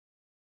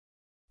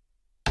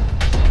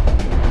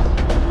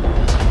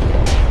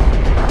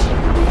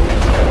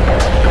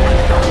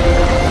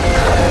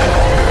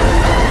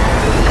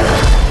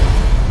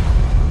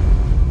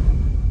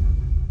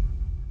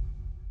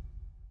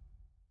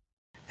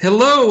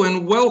Hello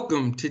and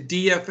welcome to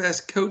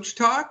DFS Coach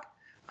Talk.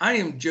 I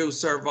am Joe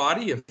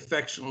Sarvati,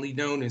 affectionately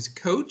known as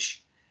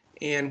Coach,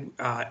 and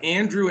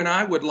Andrew and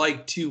I would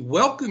like to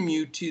welcome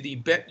you to the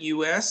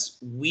BetUS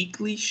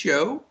weekly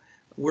show.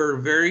 We're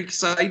very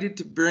excited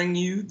to bring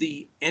you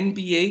the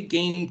NBA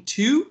Game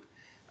 2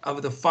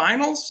 of the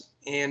finals.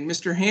 And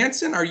Mr.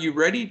 Hansen, are you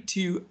ready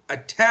to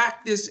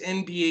attack this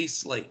NBA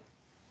slate?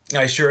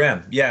 I sure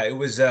am. Yeah, it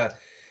was a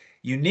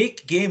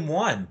unique game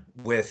one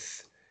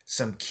with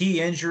some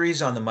key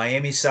injuries on the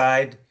Miami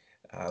side.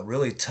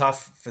 Really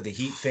tough for the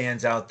Heat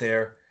fans out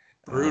there.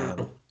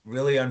 Brutal.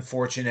 Really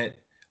unfortunate.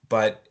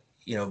 But,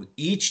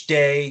 each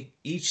day,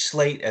 each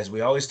slate, as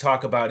we always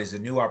talk about, is a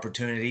new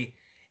opportunity.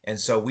 And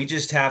so we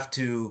just have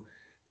to,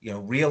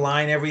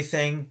 realign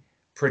everything,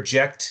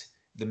 project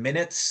the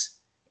minutes,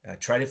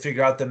 try to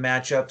figure out the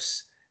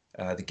matchups,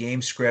 the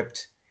game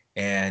script,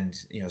 and,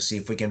 see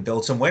if we can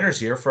build some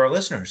winners here for our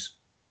listeners.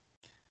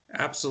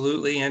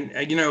 Absolutely. And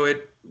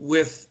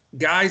with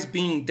guys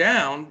being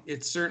down,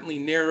 it certainly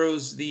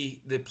narrows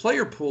the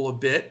player pool a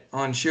bit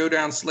on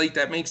Showdown slate.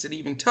 That makes it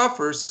even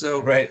tougher.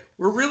 So Right.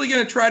 We're really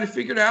going to try to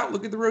figure it out,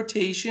 look at the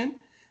rotation.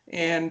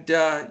 And,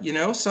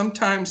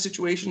 sometimes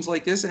situations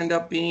like this end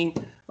up being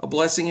a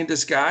blessing in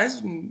disguise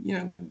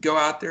and, go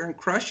out there and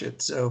crush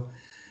it. So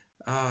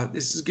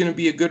this is going to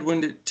be a good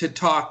one to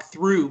talk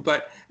through.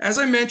 But as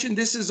I mentioned,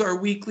 this is our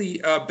weekly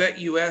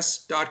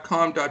BetUS.com.pa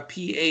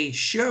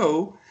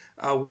show.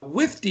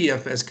 With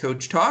DFS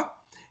Coach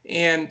Talk,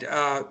 and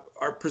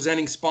our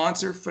presenting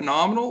sponsor,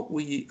 Phenomenal.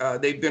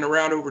 They've been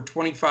around over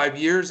 25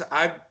 years.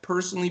 I've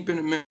personally been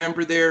a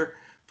member there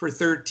for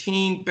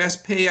 13,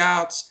 best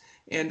payouts,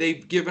 and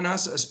they've given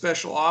us a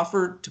special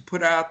offer to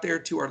put out there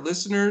to our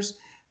listeners.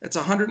 It's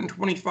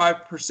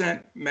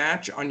 125%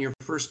 match on your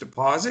first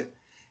deposit,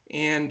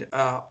 and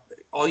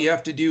all you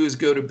have to do is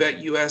go to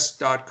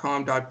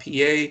betus.com.pa,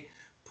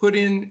 put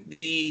in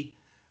the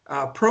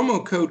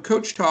promo code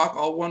Coach Talk,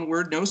 all one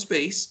word, no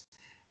space.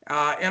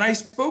 And I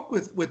spoke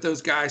with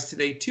those guys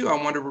today, too.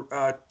 I want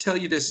to tell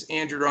you this,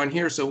 Andrew, on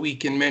here so we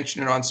can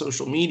mention it on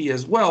social media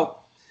as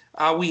well.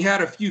 We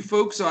had a few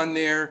folks on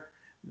there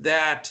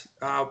that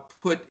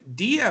put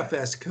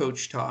DFS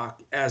Coach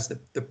Talk as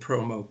the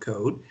promo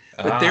code,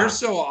 but they're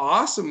so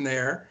awesome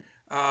there.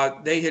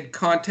 They had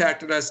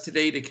contacted us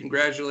today to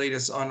congratulate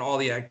us on all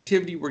the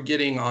activity we're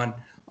getting on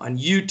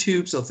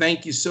YouTube. So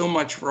thank you so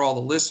much for all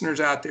the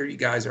listeners out there. You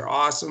guys are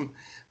awesome.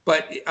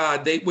 But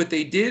what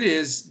they did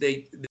is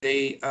they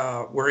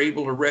were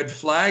able to red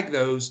flag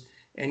those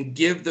and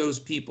give those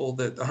people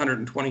the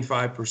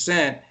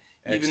 125%,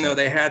 even though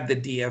they had the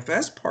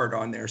DFS part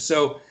on there.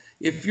 So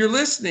if you're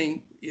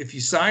listening, if you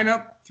sign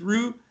up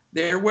through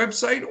their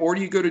website or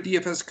you go to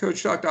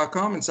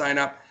dfscoachtalk.com and sign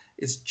up,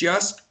 it's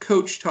just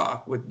Coach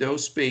Talk with no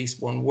space,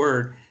 one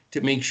word,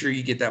 to make sure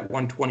you get that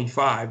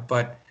 125.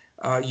 But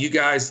you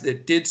guys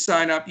that did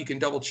sign up, you can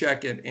double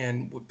check it.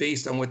 And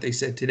based on what they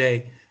said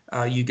today,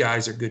 you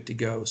guys are good to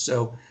go.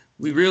 So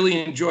we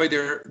really enjoy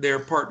their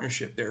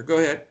partnership there. Go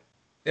ahead.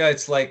 Yeah,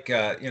 it's like,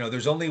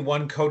 there's only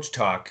one Coach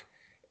Talk,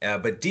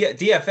 but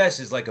DFS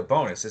is like a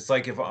bonus. It's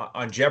like if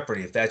on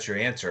Jeopardy, if that's your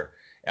answer,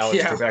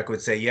 Alex Trebek would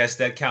say, yes,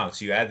 that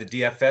counts. You add the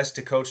DFS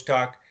to Coach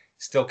Talk,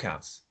 still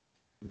counts.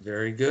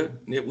 Very good.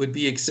 It would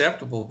be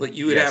acceptable, but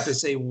you would have to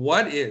say,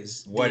 what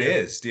is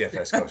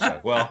DFS Coach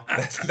Talk? Well,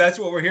 that's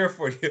what we're here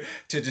for, you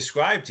to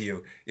describe to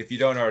you if you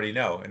don't already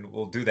know, and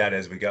we'll do that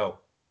as we go.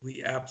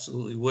 We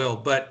absolutely will.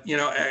 But,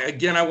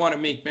 again, I want to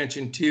make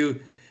mention, too,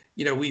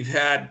 we've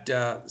had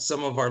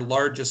some of our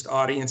largest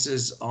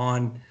audiences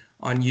on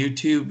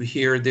YouTube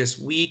here this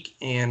week,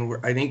 and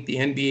I think the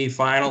NBA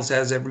Finals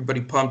has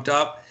everybody pumped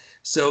up.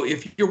 So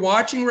if you're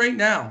watching right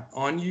now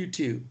on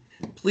YouTube,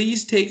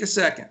 please take a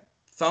second.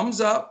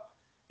 Thumbs up,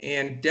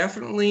 and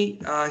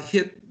definitely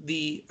hit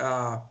the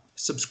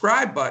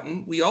subscribe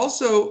button. We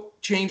also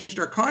changed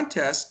our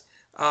contest.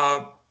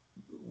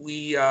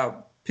 We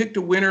picked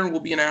a winner, and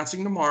we'll be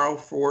announcing tomorrow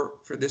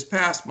for this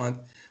past month.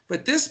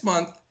 But this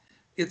month,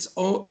 it's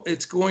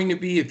going to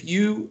be if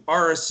you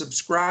are a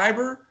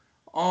subscriber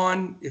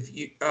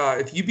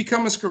if you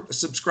become a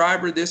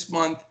subscriber this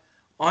month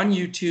on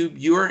YouTube,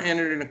 you are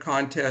entered in a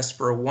contest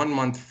for a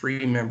 1-month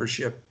free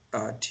membership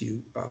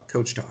to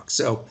Coach Talk.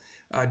 So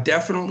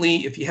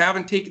definitely, if you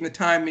haven't taken the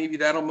time, maybe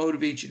that'll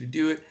motivate you to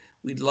do it.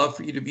 We'd love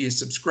for you to be a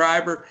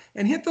subscriber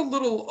and hit the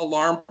little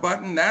alarm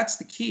button. That's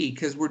the key,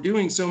 because we're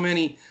doing so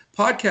many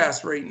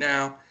podcasts right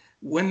now.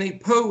 When they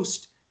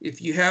post,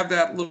 if you have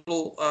that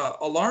little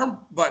alarm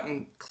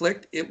button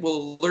clicked, it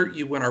will alert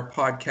you when our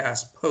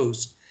podcast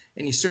posts.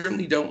 And you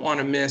certainly don't want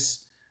to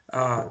miss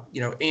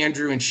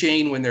Andrew and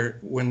Shane when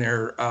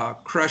they're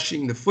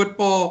crushing the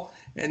football.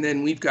 And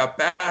then we've got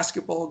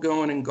basketball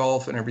going and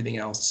golf and everything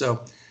else.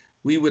 So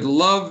we would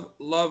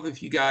love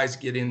if you guys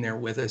get in there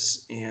with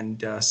us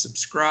and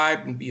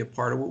subscribe and be a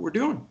part of what we're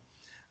doing.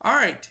 All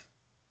right.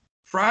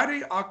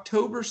 Friday,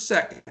 October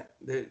 2nd.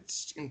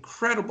 It's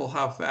incredible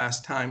how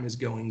fast time is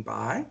going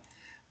by.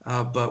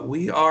 But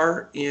we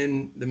are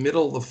in the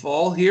middle of the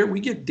fall here. We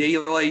get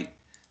daylight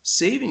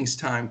savings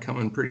time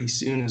coming pretty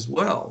soon as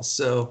well.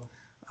 So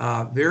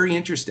Very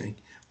interesting.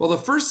 Well, the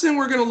first thing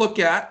we're going to look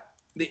at,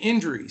 the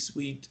injuries.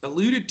 We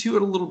alluded to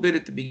it a little bit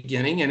at the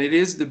beginning, and it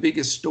is the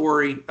biggest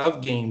story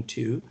of Game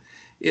 2.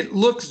 It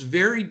looks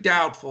very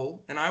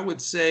doubtful, and I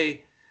would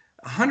say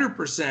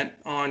 100%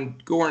 on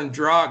Goran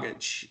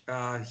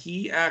Dragic.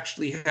 He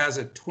actually has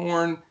a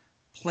torn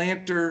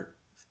plantar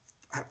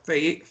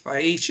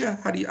fascia.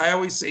 I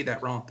always say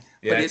that wrong.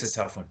 Yeah, it's a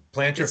tough one.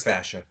 Plantar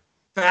fascia.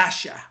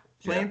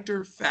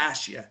 Plantar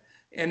fascia.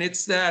 And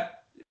it's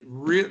that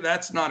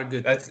that's not a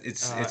good thing.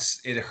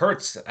 It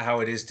hurts how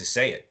it is to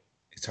say it.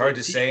 It's hard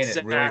to say, and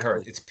it really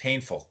hurts. It's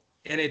painful.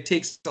 And it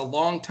takes a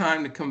long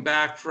time to come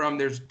back from.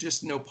 There's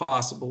just no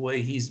possible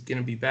way he's going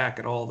to be back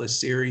at all this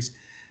series.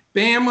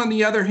 Bam, on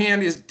the other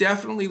hand, is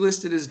definitely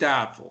listed as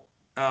doubtful.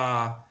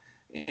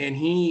 And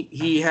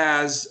he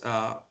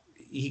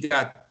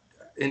got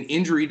an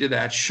injury to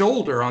that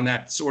shoulder on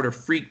that sort of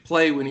freak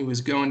play when he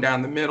was going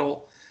down the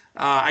middle.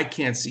 I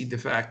can't see the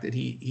fact that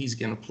he's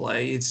going to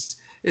play.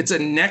 It's a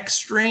neck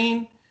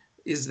strain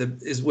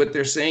is what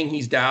they're saying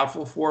he's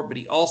doubtful for, but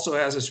he also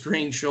has a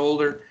strained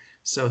shoulder,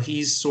 so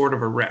he's sort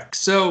of a wreck.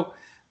 So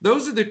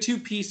those are the two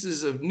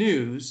pieces of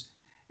news.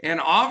 And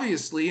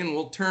obviously, and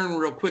we'll turn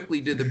real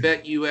quickly to the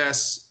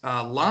BetUS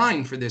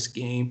line for this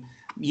game,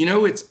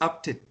 it's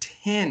up to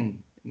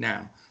 10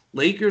 now.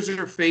 Lakers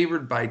are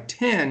favored by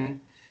 10,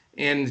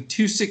 and the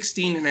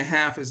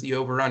 216.5 is the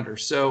over-under.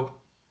 So,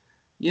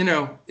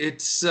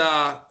 it's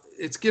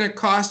going to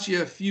cost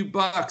you a few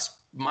bucks,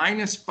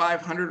 minus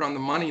 500 on the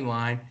money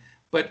line.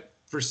 But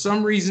for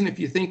some reason, if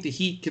you think the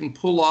Heat can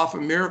pull off a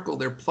miracle,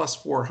 they're plus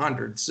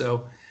 400.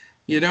 So,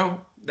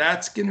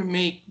 that's going to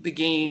make the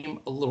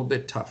game a little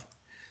bit tougher.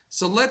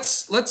 So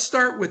let's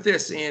start with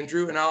this,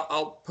 Andrew, and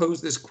I'll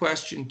pose this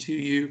question to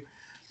you.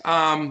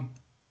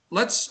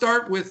 Let's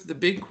start with the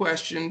big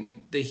question,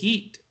 the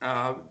Heat.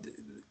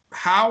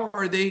 How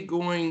are they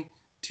going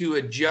to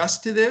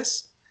adjust to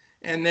this?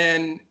 And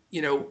then,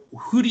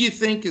 who do you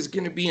think is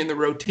going to be in the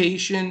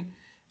rotation,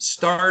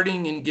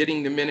 starting and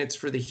getting the minutes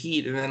for the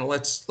Heat? And then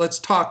let's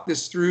talk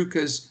this through,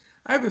 because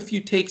I have a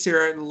few takes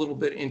here a little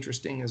bit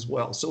interesting as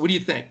well. So what do you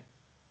think?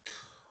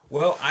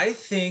 Well, I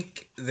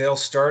think they'll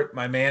start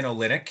my man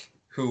Olynyk,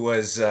 who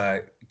was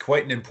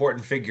quite an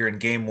important figure in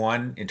Game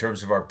 1 in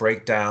terms of our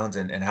breakdowns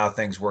and how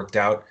things worked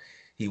out.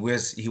 He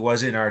was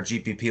in our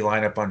GPP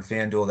lineup on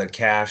FanDuel that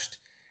cashed.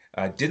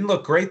 Didn't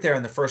look great there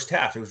in the first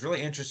half. It was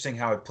really interesting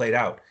how it played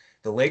out.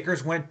 The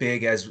Lakers went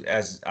big,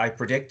 as I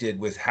predicted,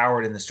 with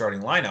Howard in the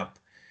starting lineup.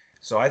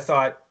 So I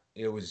thought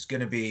it was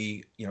going to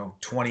be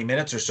 20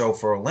 minutes or so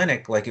for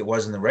Olynyk, like it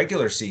was in the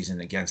regular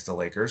season against the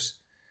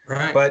Lakers.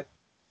 Right. But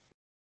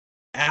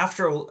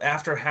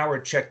after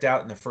Howard checked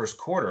out in the first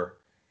quarter,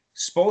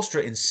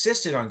 Spoelstra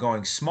insisted on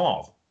going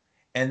small.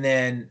 And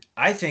then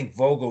I think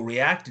Vogel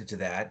reacted to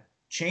that,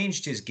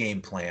 changed his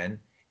game plan,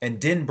 and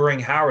didn't bring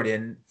Howard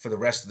in for the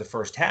rest of the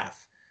first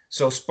half.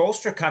 So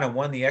Spoelstra kind of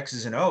won the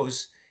X's and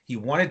O's. He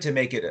wanted to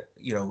make it,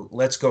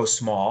 let's go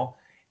small,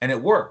 and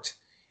it worked.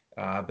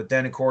 But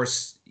then, of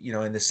course,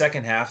 in the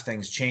second half,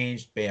 things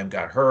changed. Bam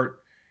got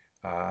hurt,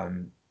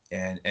 and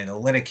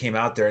Olynyk came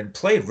out there and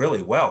played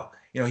really well.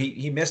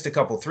 He missed a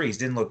couple threes,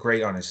 didn't look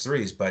great on his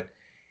threes, but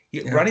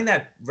running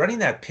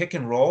that pick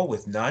and roll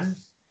with none.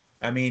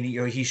 I mean,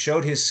 he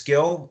showed his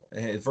skill,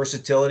 his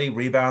versatility,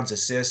 rebounds,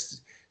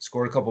 assists,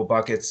 scored a couple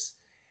buckets,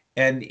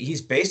 and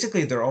he's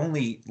basically their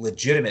only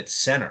legitimate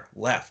center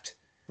left.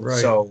 Right.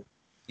 So,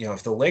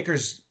 if the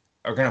Lakers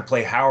are going to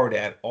play Howard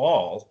at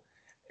all,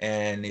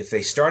 and if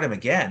they start him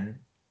again,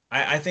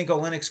 I think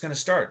Olynyk's going to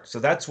start. So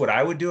that's what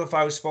I would do if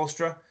I was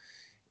Spoelstra.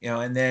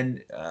 And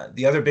then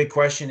the other big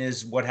question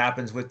is what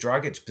happens with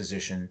Dragic's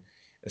position,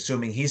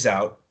 assuming he's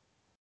out.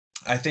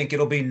 I think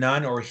it'll be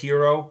Nunn or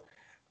Hero.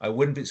 I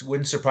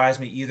wouldn't surprise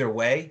me either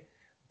way,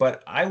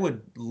 but I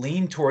would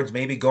lean towards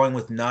maybe going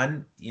with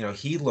Nunn.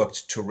 He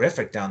looked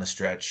terrific down the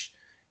stretch.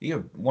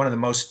 One of the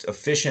most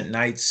efficient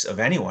nights of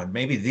anyone,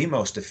 maybe the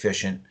most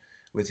efficient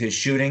with his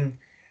shooting.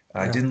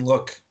 Didn't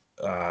look,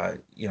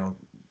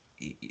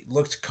 he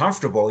looked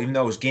comfortable, even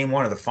though it was Game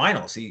 1 of the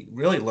finals. He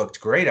really looked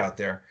great out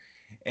there.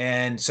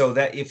 And so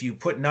that if you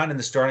put Nunn in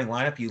the starting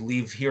lineup, you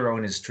leave Hero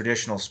in his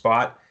traditional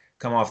spot,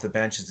 come off the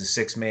bench as the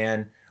sixth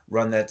man,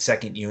 run that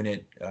second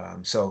unit.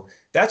 So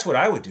that's what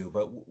I would do.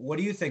 But what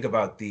do you think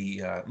about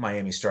the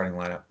Miami starting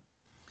lineup?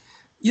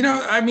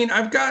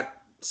 I've got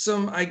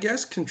some, I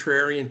guess,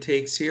 contrarian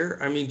takes here.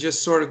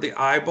 Just sort of the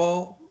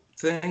eyeball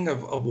thing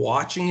of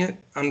watching it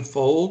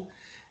unfold.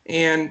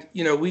 And,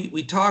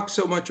 we talked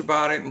so much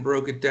about it and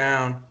broke it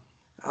down.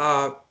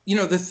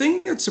 The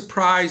thing that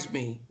surprised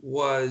me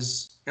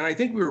was, and I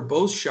think we were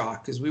both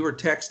shocked because we were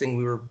texting,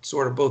 we were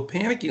sort of both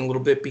panicking a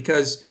little bit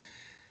because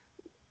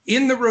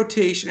in the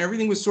rotation,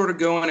 everything was sort of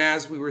going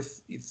as we were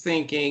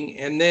thinking.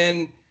 And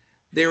then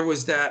there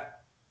was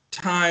that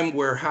time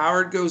where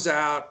Howard goes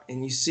out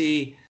and you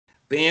see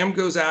Bam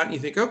goes out and you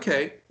think,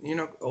 okay,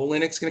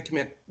 Olynyk's going to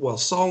commit. Well,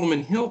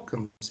 Solomon Hill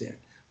comes in,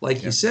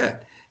 like you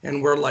said.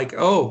 And we're like,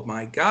 oh,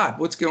 my God,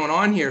 what's going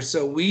on here?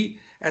 So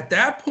at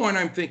that point,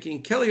 I'm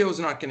thinking Kelly O's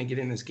not going to get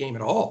in this game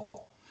at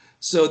all.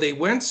 So they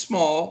went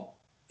small.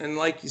 And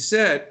like you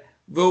said,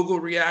 Vogel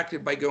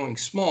reacted by going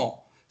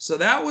small. So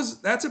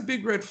that's a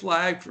big red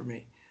flag for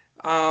me.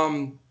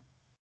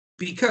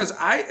 Because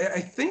I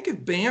think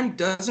if Bam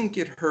doesn't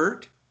get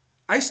hurt,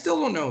 I still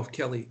don't know if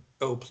Kelly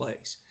O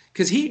plays,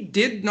 because he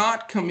did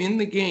not come in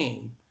the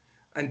game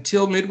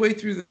until midway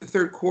through the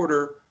third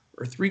quarter,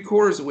 or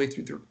 3/4 of the way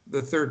through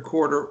the third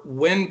quarter,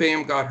 when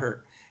Bam got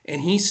hurt.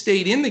 And he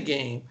stayed in the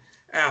game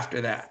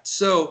after that.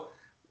 So,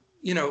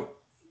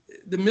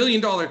 the $1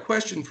 million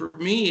question for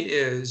me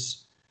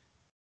is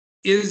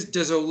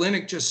does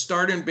Olynyk just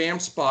start in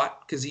Bam's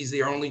spot because he's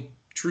the only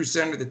true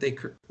center that they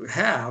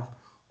have?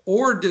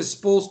 Or does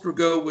Spoelstra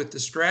go with the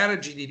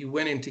strategy that he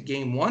went into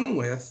game one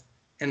with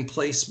and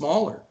play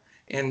smaller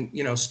and,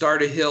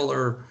 start a Hill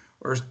or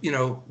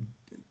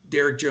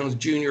Derrick Jones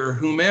Jr. or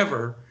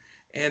whomever,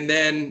 and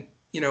then,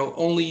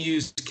 only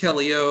use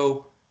Kelly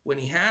O when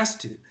he has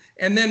to.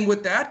 And then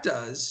what that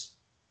does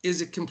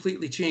is it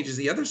completely changes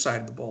the other side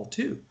of the ball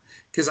too.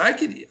 Because I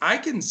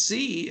can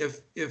see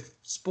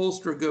if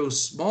Spoelstra goes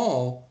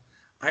small,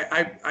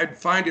 I'd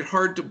find it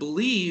hard to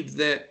believe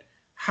that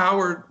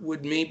Howard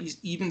would maybe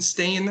even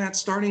stay in that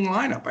starting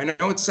lineup. I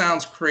know it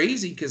sounds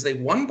crazy because they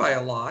won by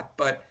a lot,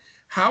 but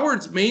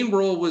Howard's main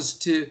role was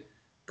to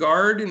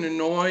guard and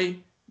annoy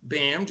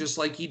Bam, just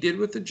like he did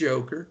with the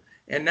Joker.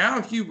 And now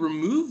if you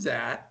remove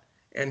that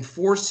and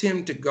force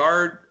him to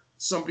guard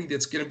somebody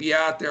that's going to be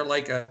out there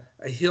like a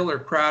Hill or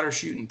Crowder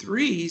shooting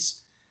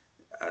threes,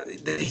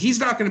 he's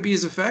not going to be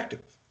as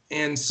effective.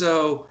 And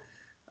so,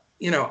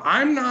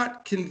 I'm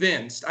not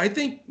convinced. I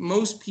think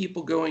most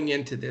people going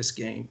into this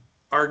game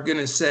are going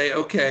to say,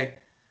 okay,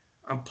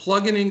 I'm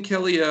plugging in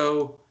Kelly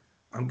O.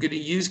 I'm going to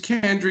use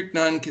Kendrick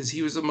Nunn because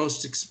he was the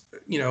most,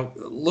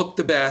 looked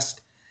the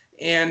best.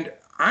 And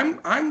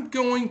I'm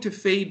going to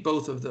fade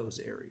both of those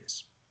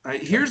areas.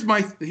 Here's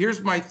my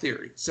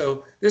theory.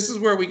 So this is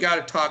where we got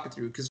to talk it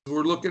through, because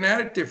we're looking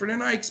at it different,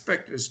 and I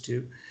expect us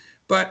to.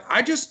 But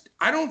I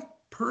don't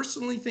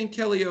personally think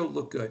Kelly O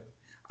looked good.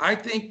 I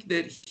think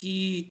that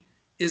he's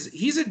a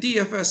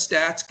DFS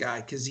stats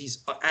guy because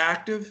he's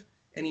active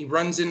and he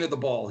runs into the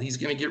ball. He's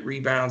going to get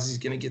rebounds. He's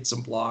going to get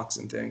some blocks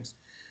and things.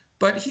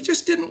 But he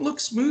just didn't look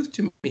smooth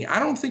to me. I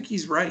don't think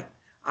he's right.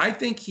 I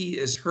think he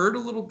is hurt a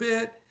little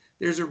bit.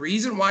 There's a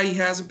reason why he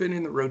hasn't been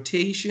in the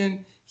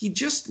rotation. He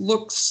just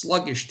looks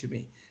sluggish to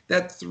me.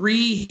 That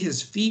three,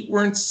 his feet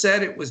weren't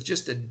set. It was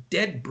just a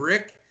dead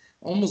brick.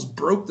 Almost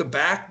broke the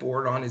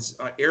backboard on his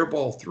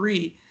airball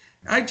three.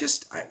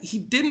 He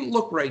didn't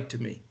look right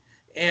to me.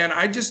 And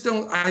I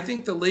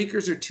think the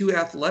Lakers are too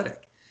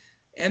athletic.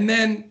 And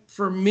then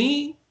for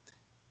me,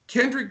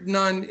 Kendrick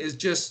Nunn is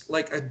just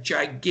like a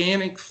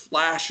gigantic,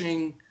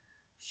 flashing,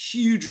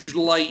 huge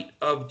light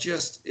of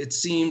just, it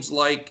seems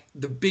like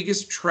the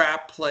biggest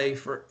trap play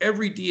for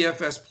every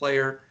DFS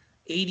player.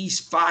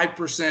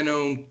 85%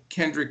 own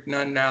Kendrick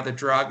Nunn now that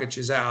Dragic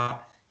is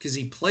out because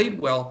he played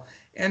well.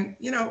 And,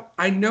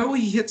 I know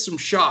he hit some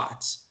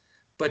shots,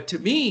 but to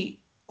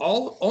me,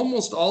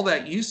 almost all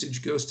that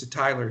usage goes to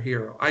Tyler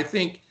Hero. I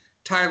think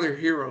Tyler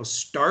Hero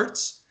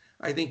starts.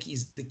 I think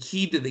he's the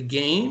key to the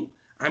game.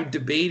 I'm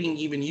debating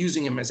even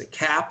using him as a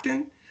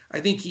captain. I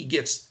think he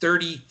gets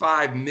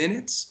 35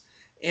 minutes.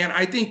 And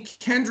I think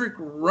Kendrick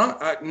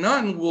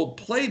Nunn will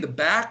play the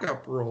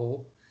backup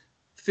role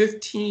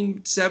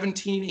 15,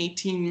 17,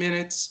 18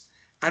 minutes.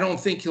 I don't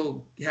think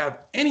he'll have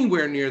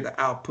anywhere near the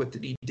output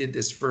that he did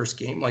this first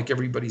game, like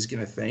everybody's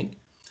going to think.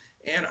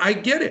 And I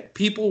get it.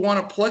 People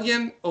want to plug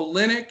in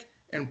Olynyk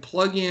and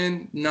plug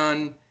in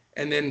Nunn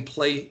and then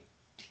play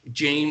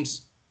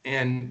James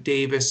and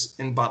Davis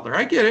and Butler.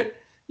 I get it.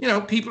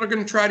 People are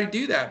going to try to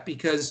do that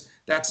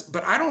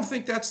but I don't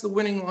think that's the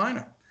winning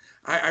lineup.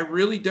 I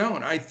really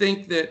don't. I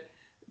think that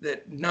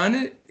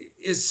Nunn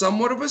is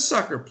somewhat of a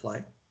sucker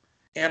play.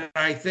 And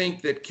I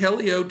think that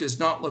Kelly O does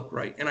not look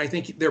right. And I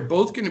think they're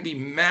both going to be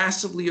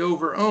massively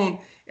over-owned.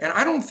 And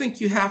I don't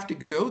think you have to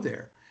go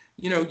there.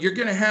 You're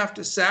going to have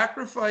to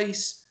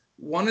sacrifice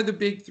one of the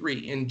big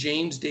three in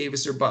James,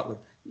 Davis, or Butler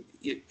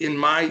in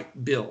my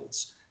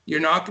builds. You're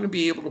not going to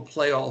be able to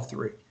play all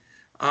three.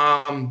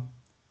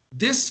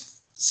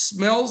 This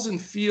smells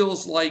and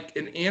feels like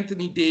an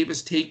Anthony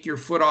Davis take your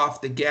foot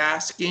off the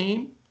gas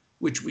game,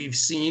 which we've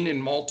seen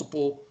in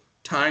multiple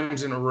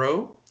times in a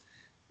row.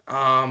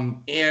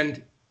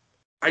 And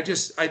I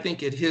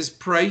think at his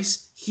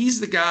price, he's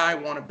the guy I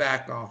want to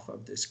back off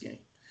of this game.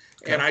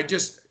 Okay. And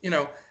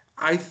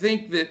I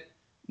think that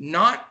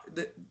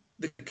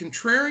the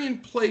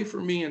contrarian play for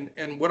me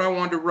and what I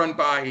wanted to run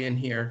by in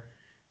here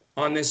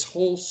on this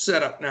whole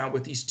setup now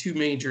with these two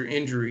major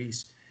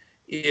injuries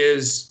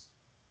is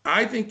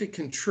I think the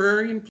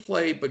contrarian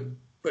play, but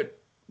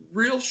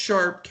real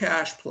sharp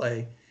cash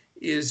play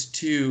is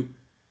to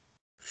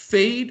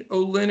fade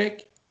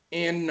Olynyk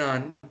and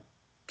Nunn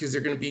because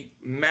they're going to be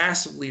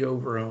massively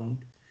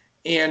over-owned,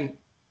 and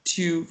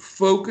to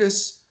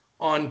focus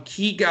on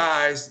key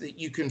guys that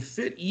you can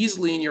fit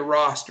easily in your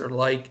roster,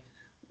 like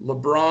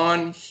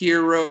LeBron,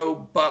 Hero,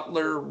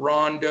 Butler,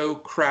 Rondo,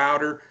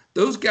 Crowder,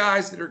 those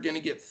guys that are going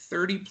to get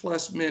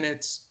 30-plus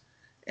minutes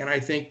and I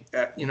think,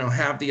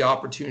 have the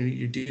opportunity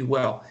to do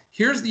well.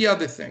 Here's the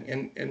other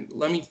thing, and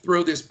let me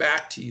throw this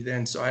back to you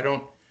then so I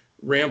don't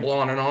ramble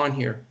on and on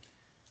here.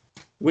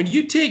 When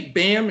you take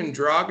Bam and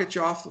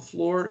Dragic off the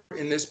floor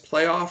in this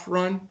playoff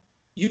run,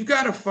 you've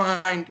got to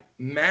find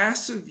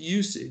massive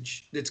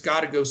usage that's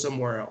got to go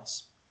somewhere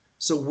else.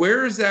 So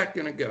where is that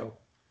going to go?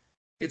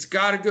 It's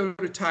got to go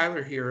to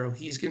Tyler Hero.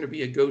 He's going to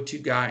be a go-to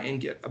guy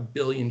and get a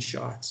billion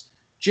shots.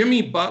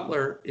 Jimmy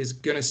Butler is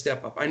going to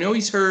step up. I know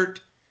he's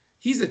hurt.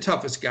 He's the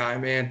toughest guy,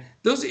 man.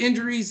 Those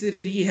injuries that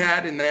he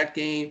had in that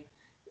game,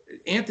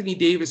 Anthony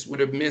Davis would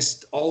have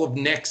missed all of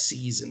next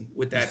season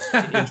with that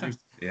injury.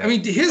 Yeah, I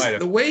mean,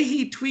 the way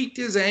he tweaked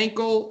his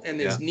ankle and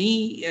his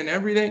knee and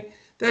everything,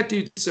 that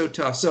dude's so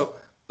tough. So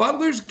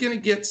Butler's going to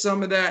get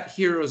some of that.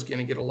 Hero's going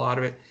to get a lot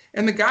of it.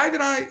 And the guy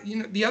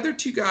that the other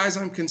two guys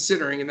I'm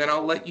considering, and then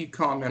I'll let you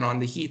comment on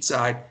the Heat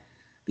side.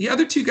 The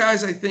other two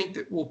guys I think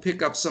that will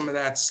pick up some of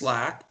that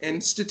slack,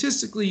 and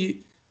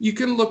statistically you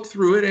can look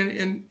through it,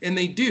 and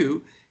they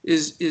do,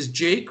 is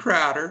Jay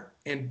Crowder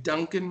and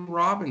Duncan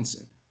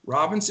Robinson.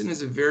 Robinson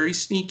is a very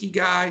sneaky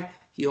guy.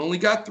 He only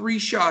got 3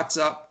 shots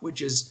up,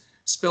 which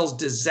spells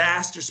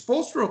disaster.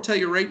 Spoelstra will tell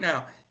you right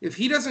now, if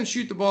he doesn't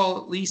shoot the ball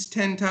at least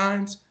 10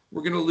 times,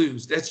 we're going to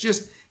lose. That's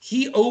just,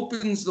 he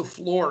opens the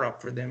floor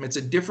up for them. It's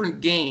a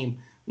different game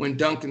when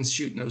Duncan's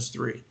shooting those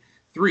three.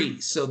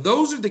 So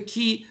those are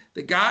the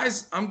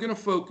guys I'm going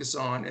to focus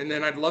on, and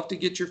then I'd love to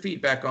get your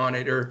feedback on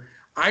it. Or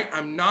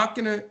I'm not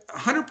going to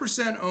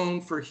 100%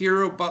 own for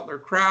Hero, Butler,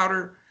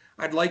 Crowder.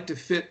 I'd like to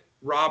fit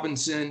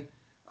Robinson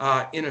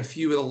in a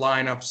few of the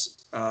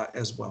lineups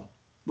as well.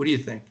 What do you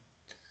think?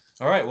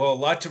 All right. Well, a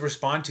lot to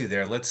respond to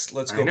there. Let's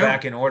go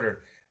back in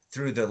order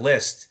through the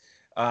list.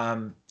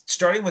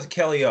 Starting with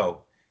Kelly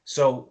O.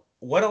 So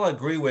what I'll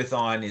agree with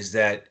on is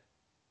that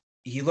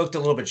he looked a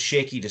little bit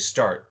shaky to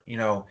start,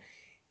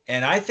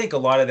 and I think a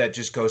lot of that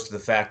just goes to the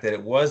fact that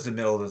it was the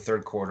middle of the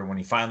third quarter when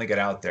he finally got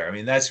out there. I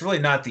mean, that's really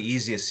not the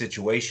easiest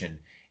situation.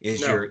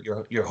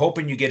 You're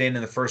hoping you get in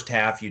the first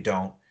half, you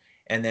don't,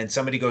 and then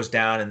somebody goes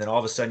down, and then all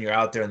of a sudden you're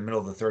out there in the middle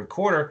of the third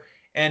quarter.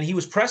 And he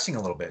was pressing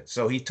a little bit,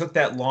 so he took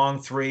that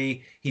long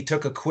 3. He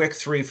took a quick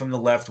 3 from the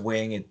left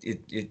wing.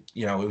 It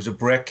was a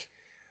brick,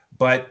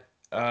 but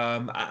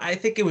I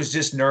think it was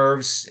just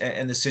nerves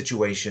and the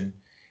situation.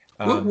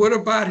 What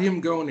about him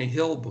going to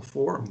Hill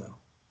before him, though?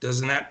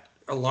 Doesn't that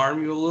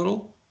alarm you a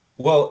little?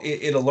 Well,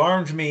 it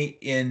alarmed me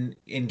in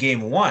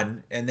game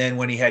 1, and then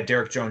when he had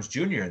Derek Jones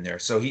Jr. in there.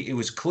 So it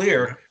was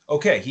clear,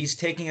 okay, he's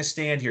taking a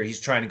stand here. He's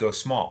trying to go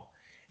small.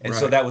 And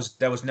so that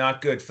was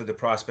not good for the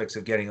prospects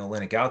of getting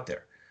Olynyk out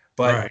there.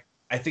 But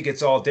I think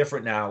it's all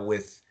different now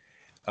with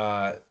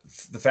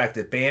the fact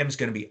that Bam's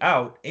going to be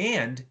out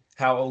and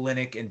how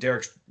Olynyk and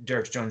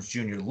Derek Jones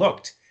Jr.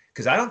 looked.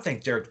 Because I don't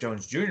think Derek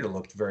Jones Jr.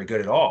 looked very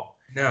good at all.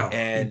 No,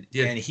 and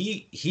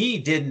he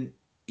didn't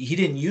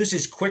use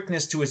his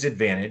quickness to his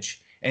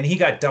advantage, and he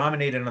got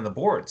dominated on the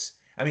boards.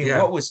 I mean,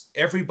 what was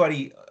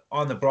everybody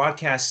on the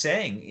broadcast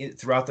saying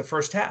throughout the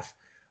first half?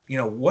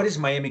 What is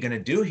Miami going to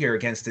do here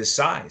against this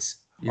size?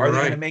 Are they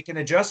going to make an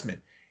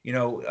adjustment?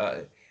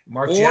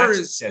 Mark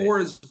Jackson said or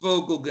is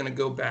Vogel going to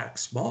go back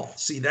small?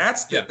 See,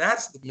 that's the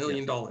 $1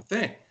 million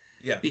thing.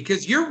 Yeah,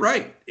 because you're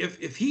right.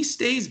 If he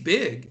stays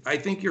big, I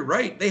think you're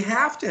right. They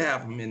have to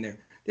have him in there.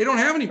 They don't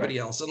have anybody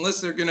else unless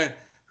they're going to.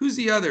 Who's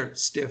the other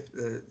stiff?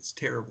 It's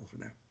terrible for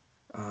them.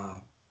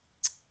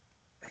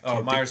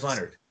 Myers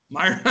Leonard.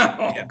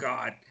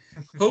 God.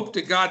 Hope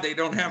to God they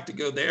don't have to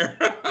go there.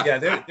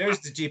 There's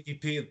the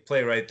GPP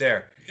play right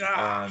there.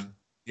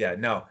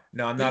 No,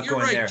 I'm not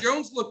going there. You're right.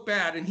 Jones looked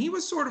bad, and he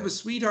was sort of a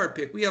sweetheart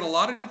pick. We had a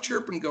lot of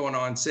chirping going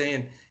on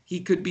saying he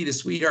could be the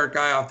sweetheart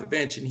guy off the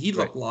bench, and he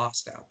looked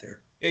lost out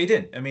there. Yeah, he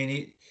did. I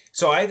mean,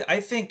 I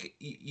think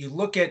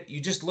you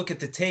just look at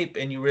the tape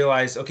and you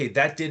realize, okay,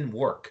 that didn't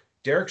work.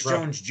 Derek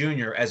Jones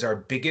Jr. as our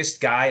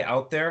biggest guy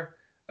out there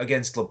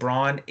against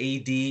LeBron,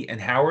 AD, and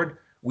Howard,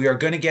 we are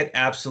going to get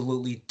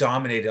absolutely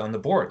dominated on the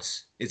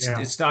boards.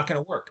 It's not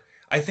going to work.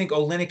 I think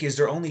Olynyk is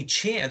their only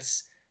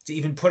chance to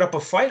even put up a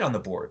fight on the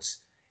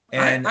boards.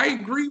 And I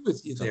agree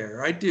with you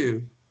there. I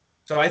do.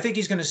 So I think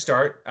he's going to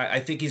start. I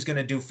think he's going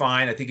to do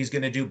fine. I think he's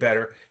going to do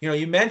better.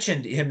 You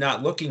mentioned him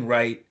not looking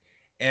right,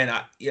 and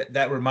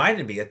that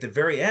reminded me at the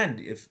very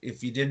end,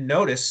 if you didn't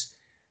notice,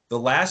 the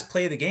last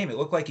play of the game, it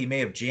looked like he may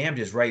have jammed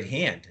his right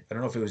hand. I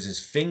don't know if it was his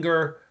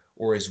finger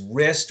or his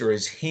wrist or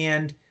his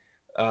hand.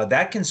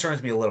 That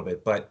concerns me a little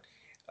bit. But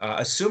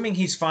assuming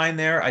he's fine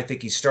there, I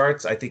think he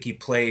starts. I think he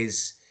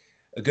plays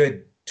a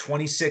good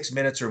 26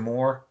 minutes or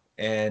more.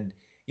 And,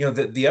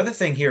 the other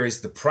thing here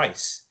is the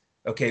price.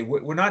 Okay,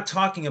 we're not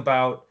talking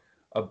about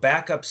a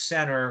backup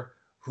center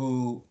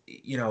who,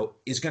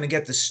 is going to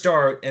get the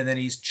start and then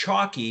he's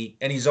chalky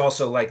and he's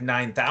also like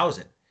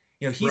 9,000.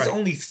 He's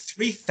only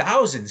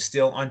 3,000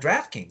 still on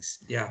DraftKings.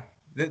 Yeah.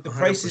 The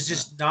price is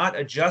just not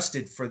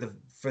adjusted for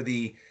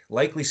the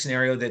likely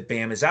scenario that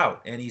Bam is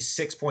out, and he's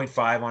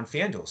 6.5 on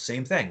FanDuel.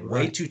 Same thing,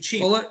 way too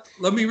cheap. Well,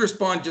 let me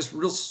respond just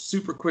real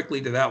super quickly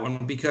to that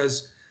one,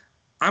 because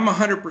I'm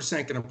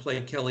 100% going to play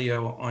Kelly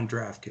O on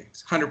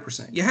DraftKings.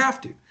 100%. You have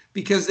to.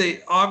 because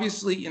they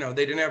obviously,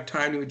 they didn't have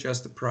time to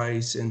adjust the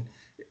price, and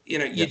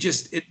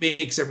it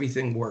makes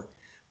everything work.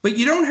 But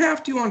you don't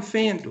have to on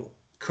FanDuel.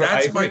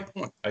 That's my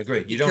point. I agree.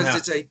 You because don't have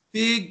it's a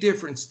big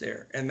difference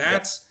there, and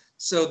that's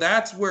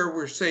where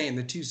we're saying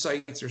the two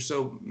sites are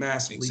so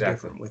massively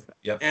different with that.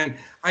 Yep. And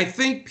I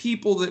think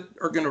people that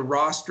are going to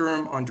roster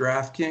them on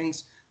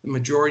DraftKings, the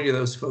majority of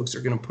those folks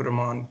are going to put them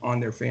on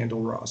their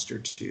FanDuel roster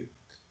too.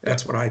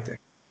 That's what I think.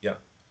 Yeah.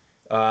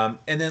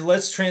 And then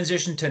let's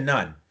transition to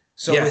Nunn.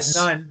 So with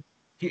Nunn,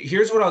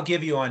 here's what I'll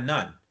give you on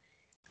Nunn.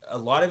 A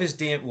lot of his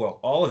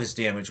all of his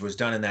damage was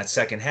done in that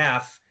second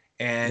half,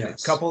 and a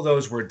couple of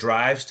those were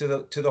drives to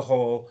the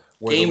hole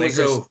where game was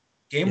over.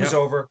 Game was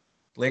over.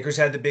 Lakers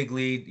had the big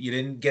lead. You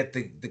didn't get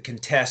the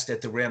contest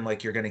at the rim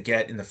like you're going to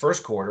get in the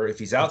first quarter if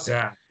he's out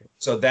there.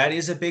 So that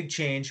is a big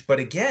change. But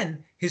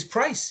again, his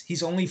price,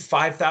 he's only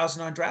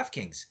 $5,000 on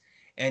DraftKings,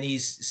 and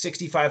he's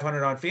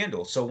 $6,500 on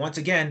FanDuel. So once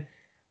again,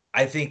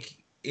 I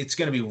think it's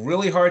going to be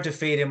really hard to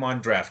fade him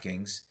on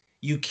DraftKings.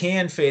 You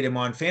can fade him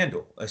on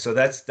FanDuel. So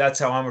that's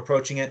how I'm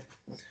approaching it.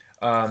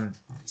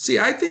 See,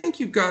 I think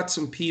you've got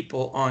some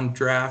people on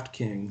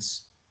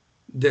DraftKings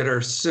that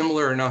are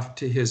similar enough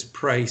to his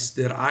price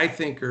that I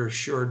think are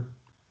assured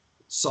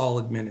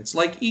solid minutes,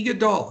 like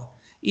Iguodala.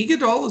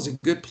 Iguodala is a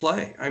good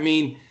play. I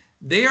mean,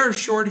 they are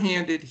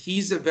shorthanded.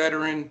 He's a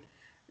veteran.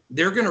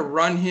 They're going to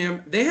run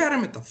him. They had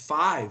him at the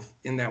 5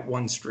 in that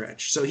one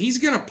stretch. So he's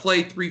going to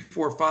play 3,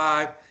 4,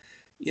 5,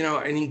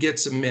 and he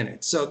gets some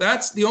minutes. So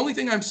that's the only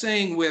thing I'm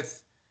saying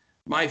with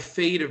my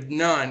fade of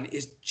Nunn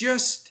is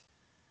just,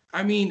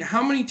 I mean,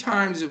 how many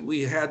times have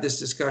we had this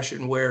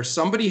discussion where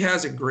somebody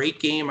has a great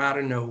game out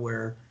of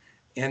nowhere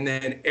and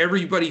then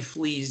everybody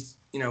flees,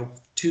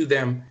 to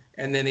them,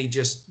 and then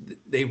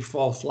they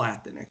fall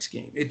flat the next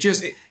game? It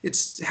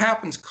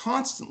happens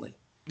constantly.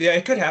 Yeah,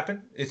 it could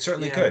happen. It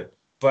certainly could.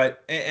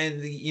 But,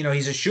 and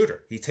he's a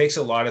shooter. He takes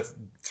a lot of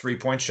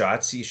 3-point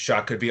shots. His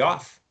shot could be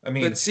off. I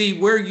mean, but see,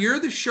 where you're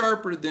the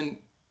sharper than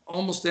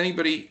almost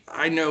anybody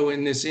I know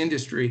in this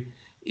industry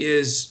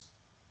is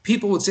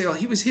people would say, oh,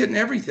 he was hitting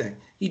everything.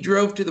 He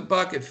drove to the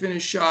bucket,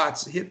 finished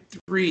shots, hit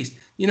threes.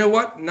 You know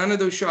what? None of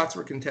those shots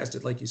were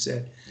contested, like you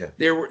said.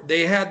 Yeah.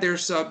 They had their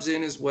subs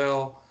in as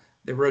well.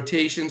 The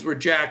rotations were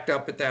jacked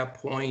up at that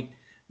point.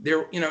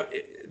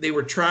 They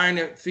were trying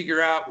to figure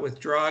out with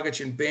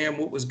Dragic and Bam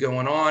what was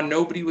going on.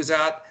 Nobody was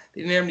out.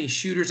 They didn't have any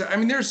shooters. I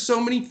mean, there's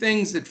so many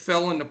things that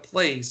fell into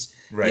place.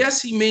 Right.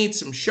 Yes, he made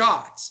some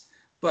shots,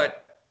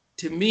 but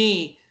to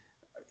me,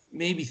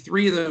 maybe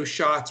 3 of those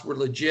shots were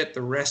legit.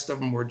 The rest of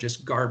them were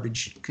just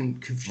garbage,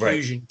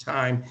 confusion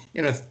time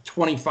in a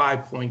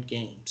 25-point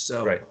game.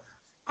 So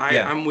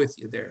I'm with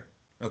you there.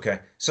 Okay.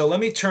 So let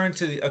me turn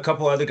to a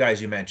couple other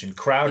guys you mentioned.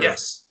 Crowder.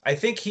 Yes. I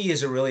think he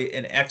is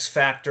an X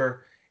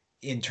factor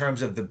in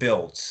terms of the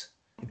builds,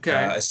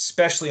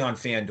 especially on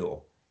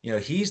FanDuel.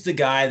 He's the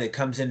guy that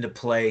comes into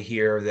play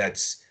here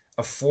that's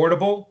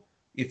affordable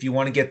if you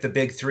want to get the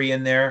big 3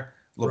 in there,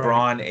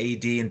 LeBron,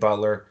 AD, and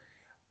Butler.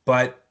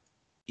 But,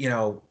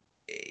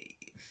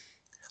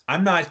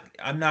 I'm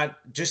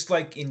not just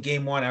like in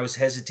game 1, I was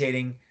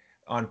hesitating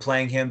on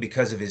playing him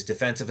because of his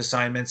defensive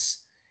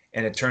assignments,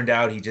 and it turned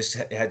out he just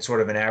had sort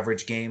of an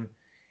average game.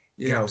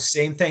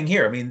 Same thing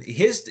here. I mean,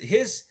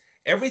 his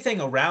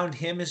everything around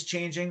him is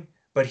changing,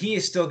 but he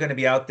is still going to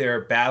be out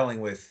there battling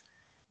with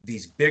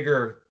these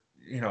bigger,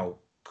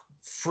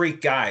 freak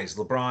guys,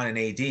 LeBron and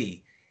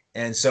AD.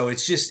 And so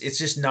it's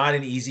just not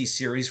an easy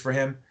series for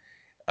him.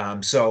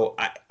 So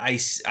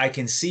I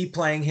can see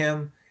playing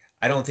him.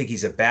 I don't think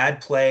he's a bad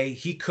play.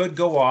 He could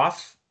go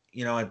off,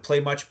 and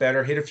play much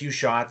better, hit a few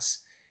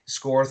shots,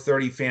 score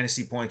 30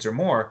 fantasy points or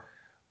more,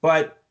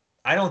 but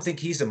I don't think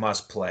he's a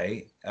must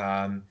play.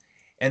 And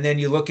then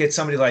you look at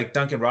somebody like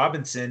Duncan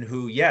Robinson,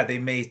 who, they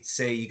may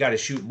say you got to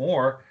shoot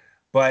more,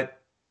 but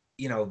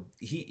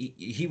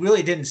he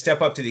really didn't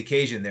step up to the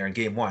occasion there in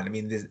game 1. I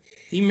mean,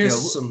 he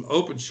missed some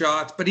open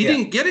shots, but he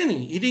didn't get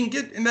any. He didn't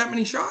get in that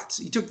many shots.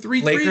 He took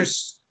 3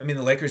 threes. I mean,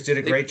 the Lakers did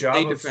a great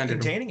job of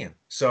containing him.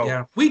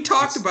 So we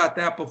talked about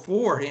that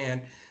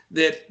beforehand,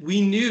 that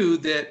we knew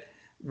that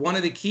one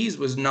of the keys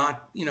was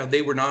not,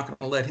 they were not going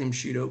to let him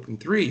shoot open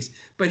threes.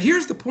 But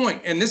here's the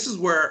point, and this is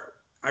where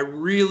I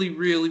really,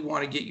 really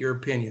want to get your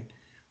opinion.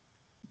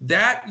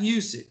 That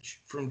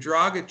usage from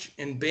Dragic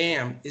and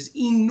Bam is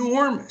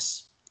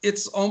enormous.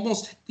 It's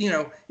almost,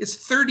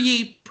 it's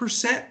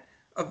 38%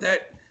 of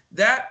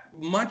that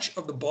much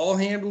of the ball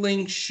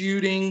handling,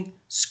 shooting,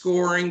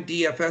 scoring,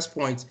 DFS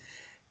points.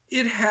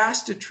 It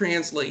has to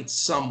translate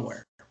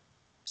somewhere.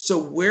 So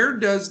where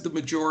does the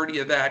majority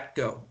of that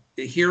go?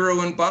 Hero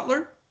and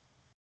Butler?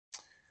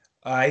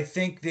 I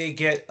think they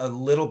get a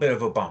little bit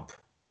of a bump.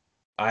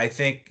 I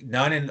think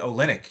Nunn and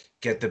Olynyk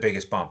get the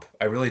biggest bump.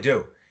 I really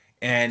do.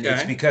 And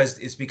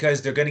it's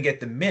because they're going to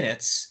get the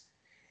minutes.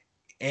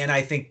 And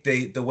I think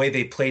the way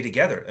they play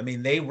together. I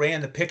mean, they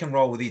ran the pick and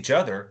roll with each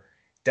other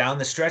down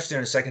the stretch there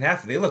in the second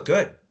half. They look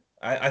good.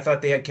 I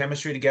thought they had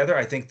chemistry together.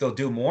 I think they'll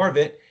do more of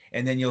it.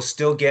 And then you'll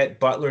still get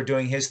Butler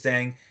doing his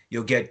thing.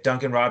 You'll get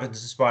Duncan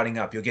Robinson spotting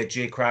up. You'll get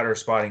Jay Crowder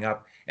spotting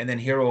up. and then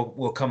Hero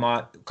will come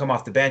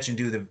off the bench and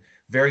do the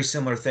very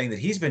similar thing that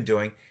he's been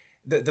doing.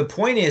 The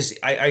point is,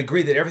 I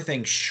agree that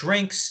everything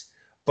shrinks,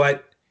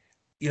 but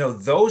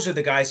those are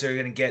the guys that are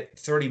going to get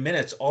 30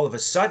 minutes all of a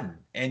sudden,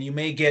 and you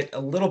may get a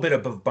little bit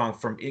of a bump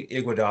from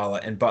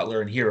Iguodala and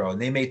Butler and Hero,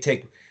 and they may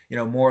take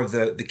more of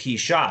the key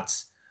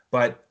shots.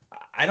 But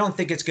I don't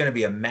think it's going to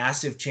be a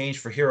massive change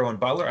for Hero and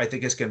Butler. I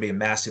think it's going to be a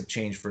massive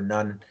change for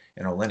Nunn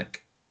and Olynyk.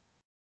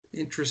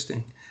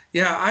 Interesting.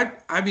 Yeah,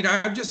 I mean,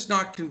 I'm just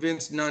not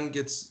convinced Nunn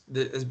gets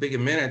as big a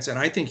minutes, and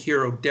I think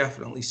Hero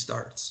definitely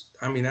starts.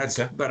 I mean, that's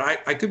okay. But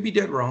I could be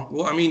dead wrong.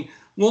 Well, I mean,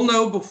 we'll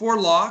know before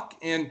lock,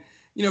 and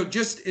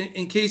just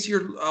in case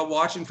you're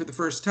watching for the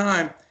first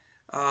time,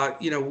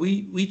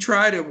 we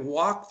try to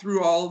walk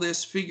through all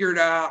this, figure it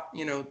out,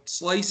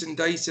 slice and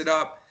dice it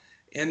up.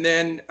 And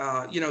then,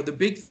 the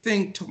big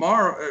thing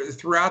tomorrow,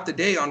 throughout the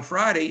day on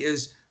Friday,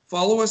 is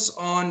follow us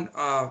on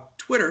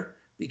Twitter,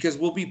 because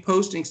we'll be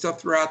posting stuff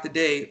throughout the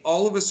day.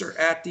 All of us are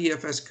at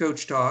DFS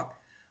Coach Talk.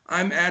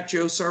 I'm at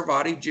Joe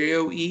Sarvadi,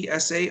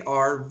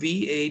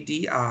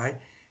 JoeSarvadi.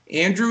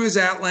 Andrew is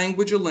at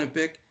Language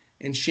Olympic,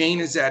 and Shane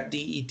is at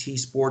DET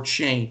Sports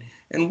Shane.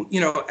 And,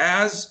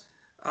 as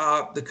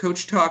the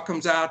Coach Talk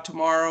comes out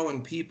tomorrow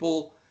and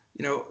people,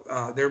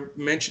 they're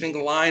mentioning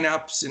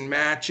lineups and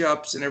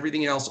matchups and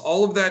everything else,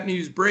 all of that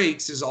news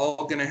breaks is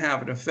all going to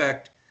have an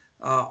effect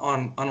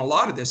on a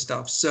lot of this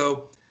stuff.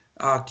 So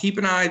keep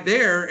an eye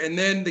there. And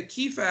then the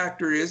key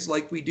factor is,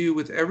 like we do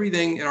with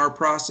everything in our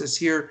process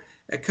here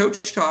at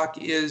Coach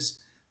Talk,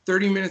 is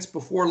 30 minutes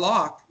before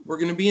lock, we're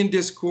going to be in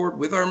Discord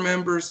with our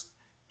members,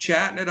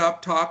 chatting it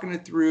up, talking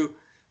it through,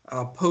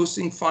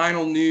 posting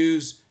final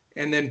news,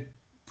 and then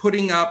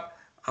putting up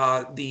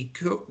the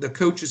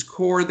coach's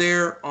core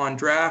there on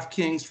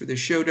DraftKings for the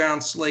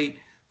showdown slate,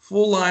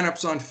 full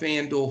lineups on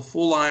FanDuel,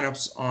 full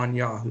lineups on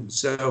Yahoo.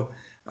 So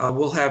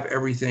we'll have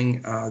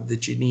everything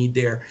that you need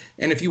there.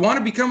 And if you want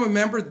to become a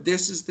member,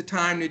 this is the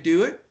time to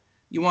do it.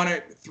 You want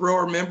to throw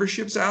our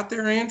memberships out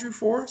there, Andrew,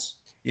 for us?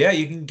 Yeah,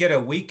 you can get a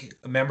week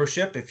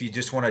membership if you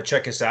just want to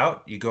check us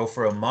out. You go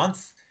for a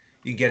month.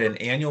 You can get an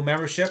annual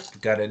membership.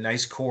 We've got a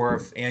nice core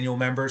of annual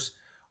members.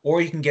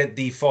 Or you can get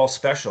the fall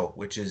special,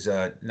 which is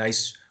a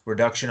nice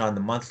reduction on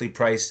the monthly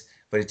price,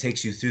 but it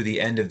takes you through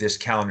the end of this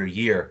calendar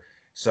year.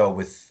 So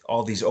with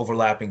all these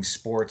overlapping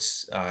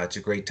sports, it's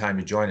a great time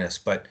to join us.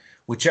 But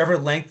whichever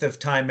length of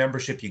time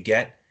membership you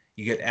get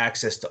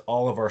access to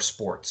all of our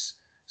sports.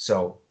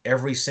 So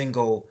every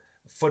single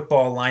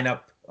football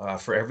lineup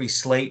for every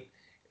slate,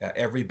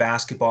 every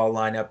basketball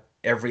lineup,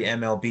 every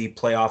MLB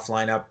playoff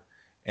lineup,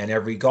 and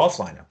every golf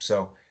lineup.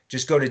 So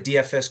just go to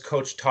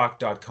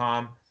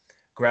dfscoachtalk.com,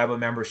 grab a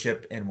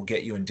membership, and we'll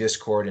get you in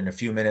Discord in a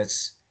few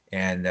minutes.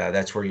 And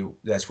that's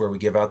where we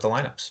give out the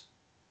lineups.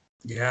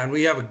 Yeah, and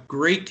we have a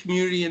great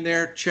community in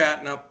there,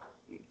 chatting up,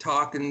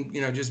 talking,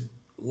 just a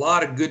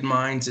lot of good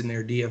minds in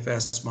there,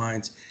 DFS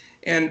minds.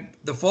 And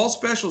the fall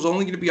special is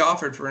only going to be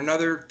offered for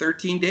another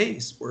 13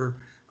 days. We're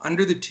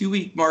under the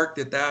 2-week mark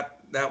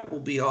that will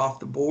be off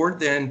the board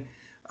then.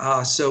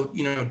 So,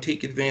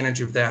 take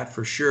advantage of that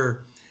for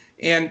sure.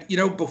 And,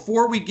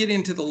 before we get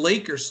into the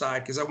Lakers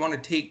side, because I want to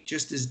take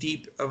just as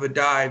deep of a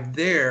dive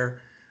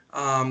there,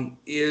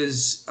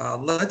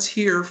 let's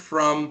hear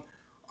from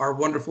our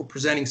wonderful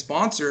presenting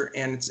sponsor,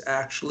 and it's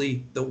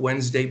actually the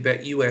Wednesday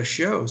BetUS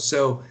show.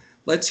 So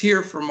let's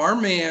hear from our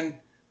man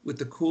with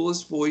the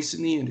coolest voice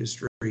in the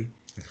industry.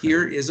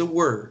 Here is a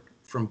word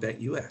from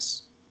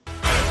BetUS.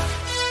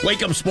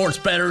 Wake up, sports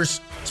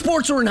bettors.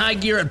 Sports are in high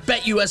gear at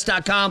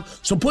BetUS.com,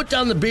 so put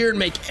down the beer and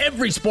make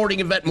every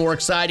sporting event more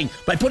exciting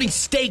by putting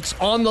stakes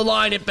on the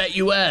line at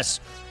BetUS.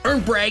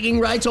 Earn bragging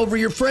rights over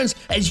your friends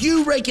as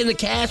you rake in the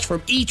cash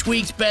from each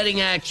week's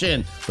betting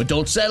action. But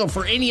don't settle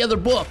for any other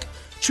book.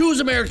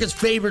 Choose America's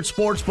favorite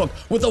sports book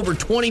with over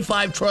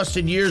 25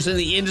 trusted years in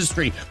the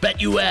industry,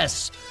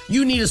 BetUS.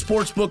 You need a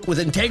sports book with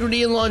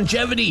integrity and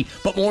longevity,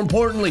 but more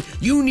importantly,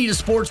 you need a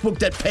sports book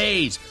that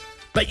pays.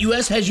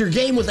 BetUS has your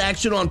game with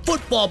action on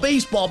football,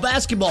 baseball,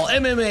 basketball,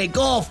 MMA,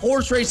 golf,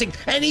 horse racing,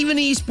 and even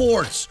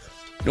esports.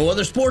 No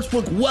other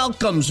sportsbook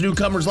welcomes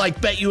newcomers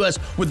like BetUS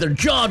with their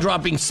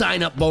jaw-dropping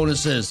sign-up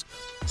bonuses.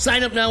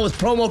 Sign up now with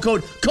promo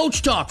code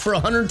COACHTALK for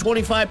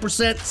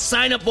 125%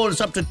 sign-up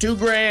bonus up to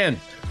 $2,000.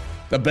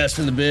 The best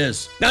in the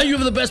biz. Now you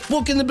have the best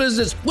book in the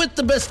business with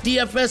the best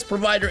DFS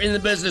provider in the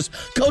business,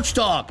 Coach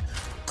Talk.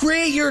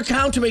 Create your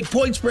account to make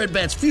point spread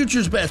bets,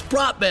 futures bets,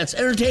 prop bets,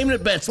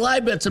 entertainment bets,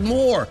 live bets, and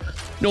more.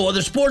 No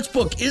other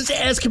sportsbook is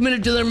as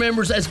committed to their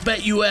members as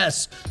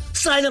BetUS.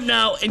 Sign up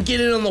now and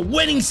get in on the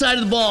winning side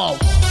of the ball.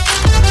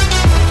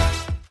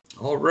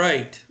 All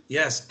right.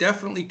 Yes,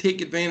 definitely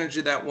take advantage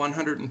of that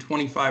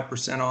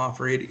 125%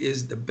 offer. It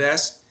is the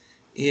best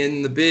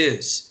in the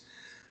biz.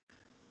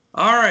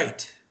 All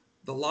right.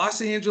 The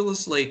Los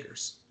Angeles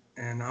Lakers.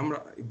 And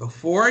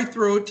before I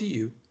throw it to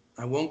you,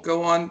 I won't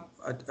go on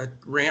a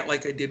rant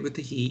like I did with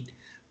the Heat,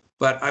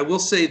 but I will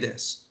say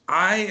this.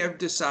 I have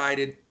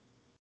decided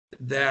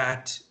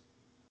that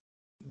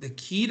the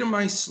key to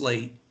my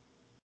slate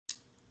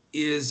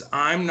is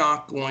I'm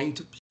not going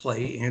to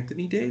play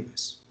Anthony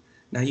Davis.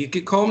 Now, you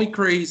could call me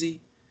crazy.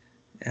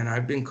 and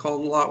I've been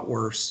called a lot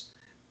worse.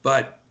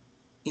 But,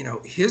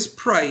 his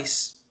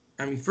price,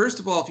 first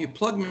of all, if you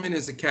plug him in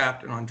as a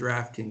captain on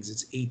DraftKings,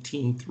 it's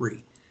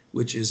 18-3,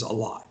 which is a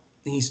lot.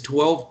 He's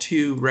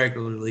 12-2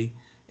 regularly.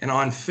 And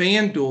on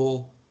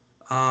FanDuel,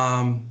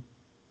 14-5.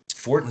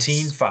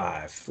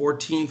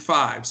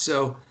 14-5.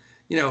 So,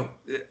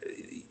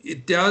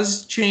 it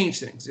does change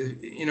things.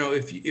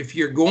 If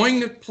you're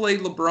going to play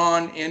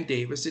LeBron and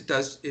Davis,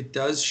 it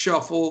does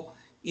shuffle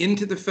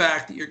into the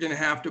fact that you're going to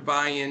have to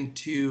buy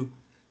into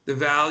the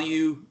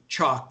value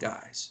chalk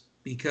guys,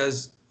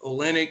 because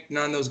Olynyk,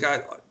 none of those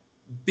guys,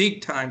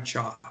 big time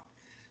chalk.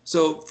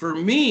 So for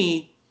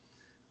me,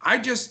 I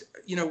just,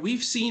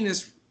 we've seen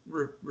this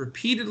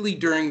repeatedly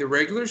during the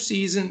regular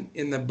season,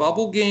 in the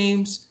bubble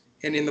games,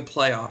 and in the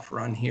playoff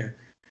run here.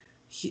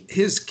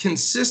 His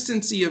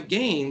consistency of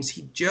games,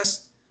 he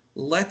just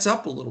lets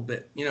up a little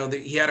bit.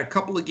 He had a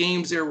couple of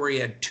games there where he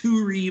had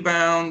 2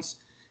 rebounds,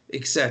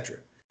 etc.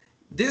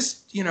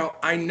 This,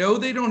 I know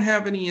they don't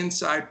have any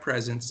inside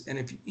presence, and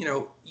if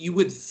you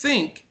would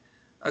think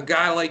a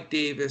guy like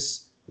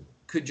Davis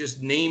could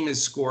just name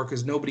his score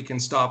because nobody can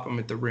stop him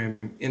at the rim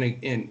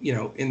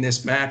in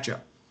this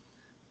matchup.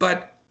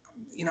 But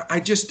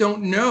I just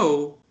don't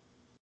know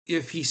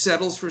if he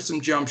settles for some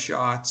jump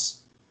shots,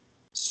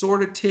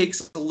 sort of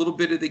takes a little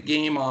bit of the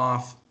game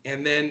off,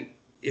 and then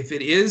if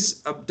it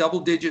is a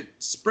double-digit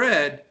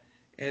spread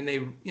and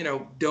they,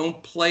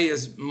 don't play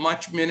as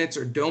much minutes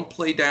or don't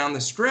play down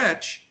the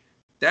stretch,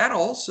 that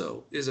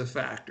also is a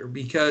factor,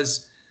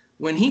 because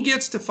when he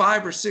gets to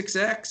 5 or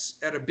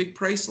 6x at a big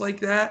price like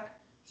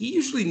that, he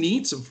usually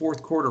needs some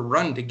fourth quarter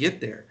run to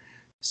get there.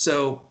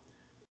 So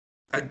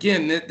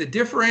again, the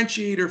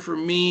differentiator for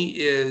me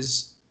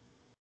is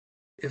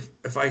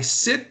if I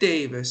sit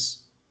Davis,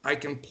 I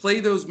can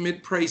play those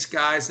mid-price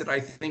guys that I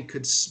think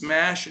could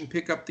smash and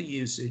pick up the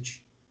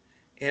usage,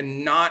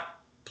 and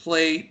not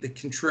play the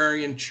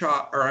contrarian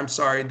chalk, or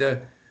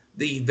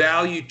the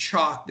value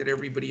chalk that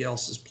everybody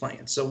else is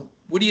playing. So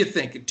what do you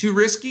think? Too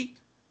risky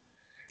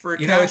for a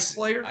cash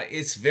player?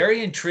 It's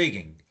very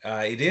intriguing.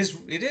 It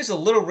is a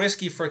little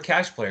risky for a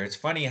cash player. It's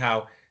funny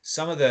how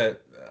some of the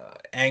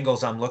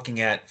angles I'm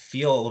looking at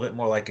feel a little bit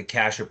more like a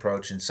cash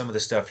approach, and some of the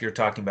stuff you're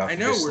talking about. I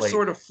know we're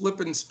sort of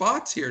flipping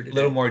spots here today. A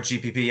little more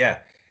GPP, yeah.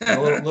 A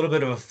little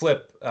bit of a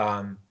flip.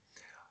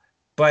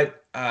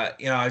 But I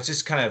was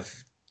just kind of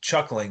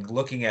chuckling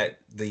looking at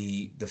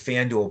the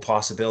FanDuel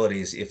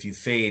possibilities if you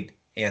fade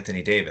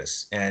Anthony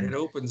Davis. And it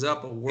opens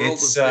up a world of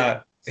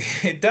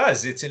things. It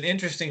does. It's an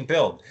interesting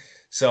build.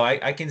 So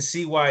I can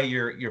see why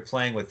you're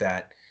playing with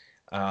that.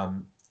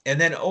 And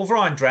then over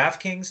on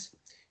DraftKings,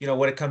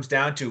 what it comes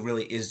down to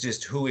really is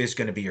just who is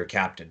going to be your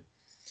captain.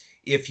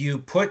 If you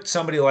put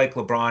somebody like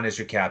LeBron as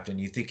your captain,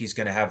 you think he's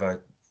going to have a,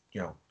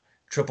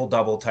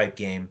 triple-double type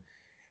game,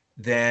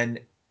 then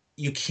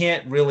you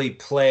can't really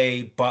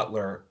play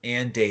Butler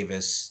and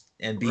Davis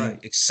and be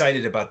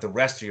excited about the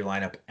rest of your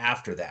lineup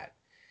after that.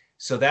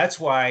 So that's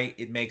why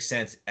it makes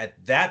sense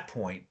at that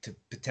point to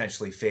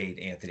potentially fade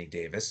Anthony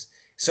Davis.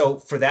 So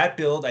for that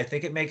build, I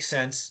think it makes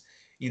sense.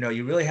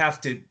 You really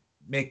have to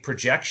make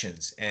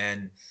projections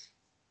and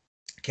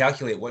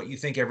calculate what you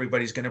think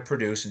everybody's going to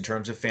produce in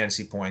terms of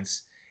fantasy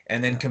points,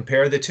 and then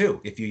compare the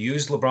two. If you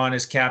use LeBron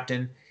as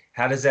captain,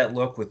 how does that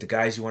look with the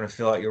guys you want to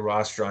fill out your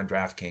roster on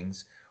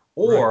DraftKings?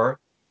 Or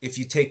if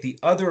you take the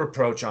other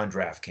approach on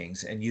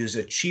DraftKings and use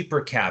a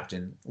cheaper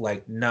captain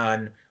like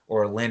Nunn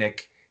or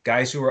Olynyk,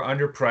 guys who are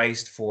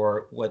underpriced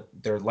for what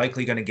they're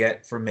likely going to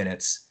get for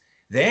minutes,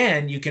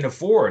 then you can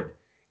afford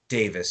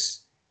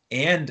Davis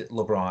and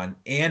LeBron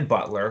and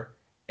Butler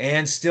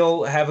and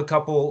still have a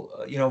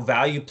couple,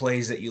 value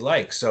plays that you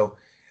like. So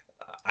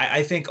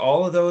I think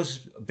all of those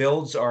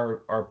builds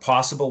are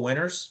possible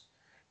winners.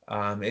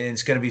 And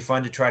it's going to be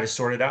fun to try to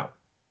sort it out.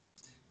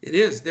 It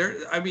is.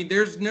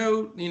 There's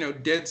no,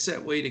 dead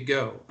set way to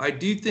go. I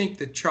do think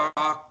the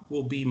chalk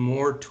will be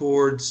more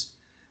towards,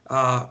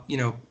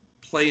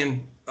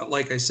 playing,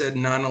 like I said,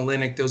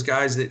 non-Olynyk, those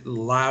guys that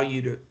allow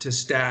you to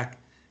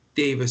stack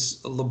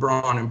Davis,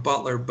 LeBron, and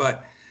Butler.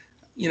 But,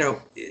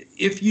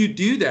 if you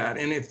do that,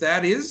 and if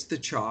that is the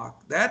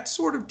chalk, that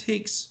sort of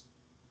takes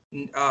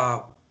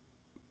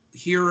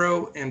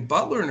Hero and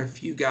Butler and a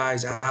few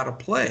guys out of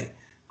play.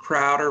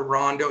 Crowder,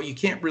 Rondo, you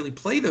can't really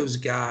play those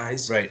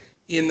guys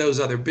in those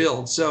other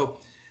builds.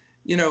 So,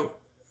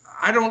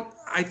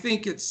 I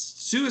think it's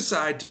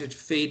suicide to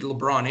fade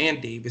LeBron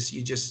and Davis.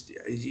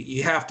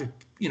 You have to,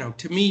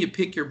 to me, you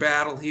pick your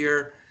battle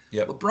here.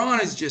 Yep. LeBron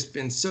has just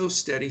been so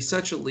steady,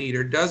 such a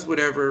leader, does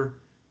whatever,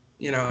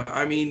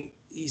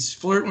 he's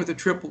flirting with a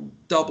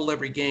triple-double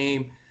every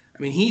game.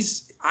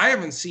 I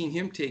haven't seen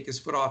him take his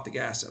foot off the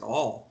gas at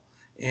all.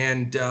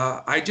 And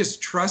I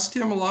just trust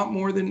him a lot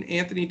more than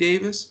Anthony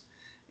Davis.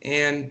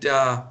 And,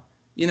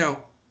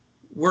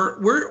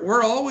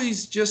 we're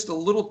always just a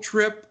little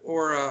trip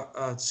or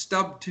a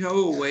stub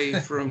toe away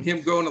from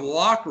him going to the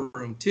locker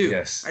room, too.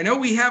 Yes. I know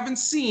we haven't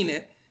seen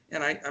it,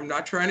 and I'm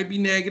not trying to be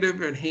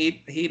negative and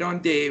hate on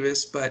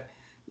Davis, but,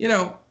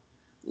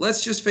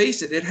 let's just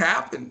face it, it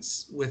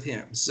happens with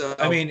him. So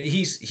I mean,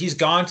 he's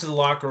gone to the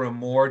locker room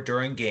more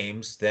during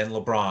games than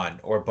LeBron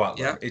or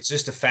Butler. Yeah. It's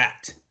just a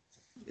fact.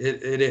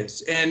 It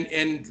is.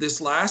 And this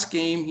last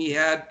game, he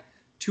had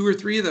 2 or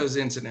 3 of those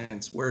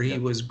incidents where he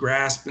was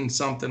grasping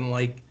something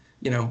like,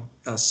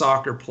 a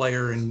soccer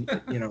player,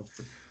 and,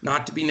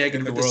 not to be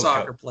negative with the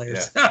soccer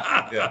players.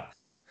 Yeah.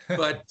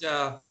 But,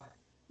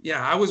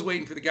 I was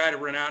waiting for the guy to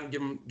run out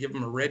and give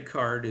him a red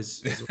card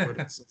is what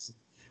it says.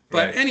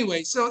 But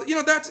anyway, so,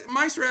 that's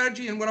my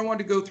strategy and what I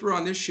wanted to go through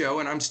on this show.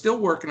 And I'm still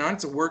working on it.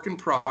 It's a work in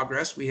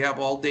progress. We have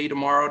all day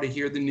tomorrow to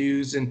hear the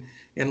news and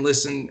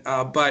listen.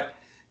 But,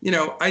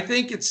 I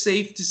think it's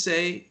safe to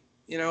say,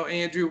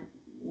 Andrew,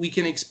 we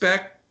can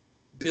expect,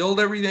 build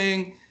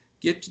everything,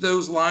 get to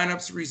those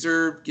lineups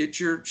reserved, get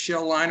your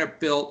shell lineup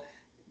built.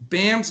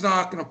 Bam's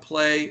not going to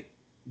play.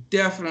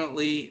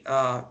 Definitely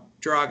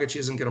Dragic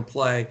isn't going to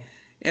play.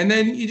 And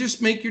then you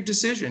just make your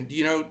decision. Do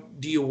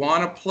you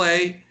want to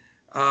play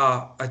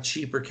a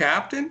cheaper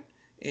captain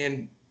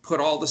and put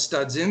all the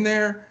studs in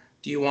there?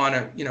 Do you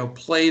want to,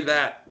 play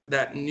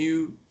that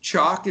new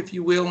chalk, if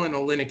you will, in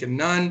Olynyk and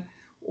Nunn?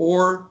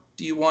 Or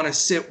do you want to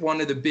sit one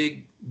of the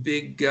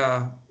big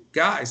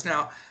guys?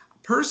 Now,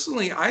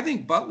 personally, I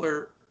think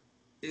Butler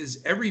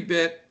is every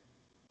bit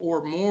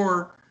or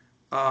more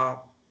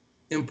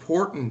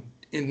important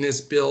in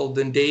this build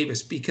than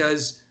Davis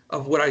because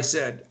of what I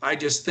said. I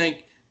just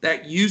think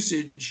that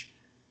usage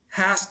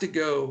has to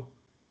go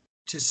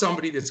to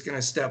somebody that's going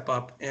to step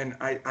up. And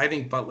I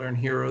think Butler and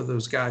Hero,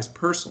 those guys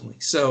personally.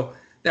 So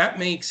that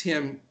makes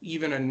him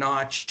even a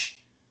notch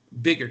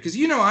bigger. Because,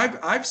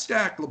 I've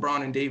stacked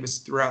LeBron and Davis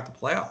throughout the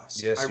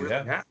playoffs. Yes, I really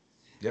have.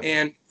 Yep.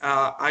 And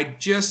I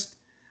just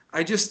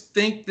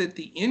think that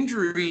the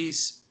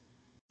injuries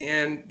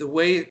and the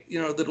way,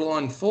 that'll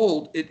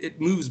unfold, it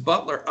moves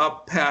Butler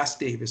up past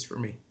Davis for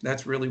me.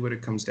 That's really what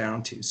it comes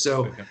down to.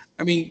 So, Okay.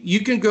 I mean,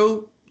 you can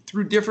go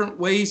through different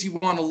ways you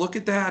want to look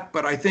at that,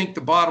 but I think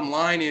the bottom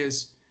line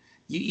is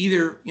you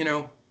either,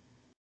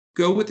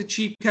 go with the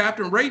cheap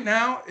captain. Right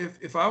now,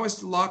 if I was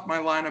to lock my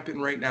lineup in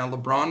right now,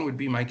 LeBron would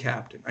be my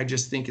captain. I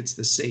just think it's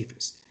the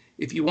safest.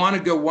 If you want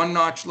to go one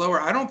notch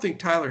lower, I don't think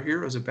Tyler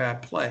Hero is a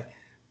bad play.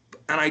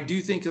 And I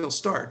do think he'll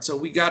start. So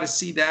we got to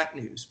see that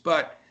news.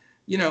 But,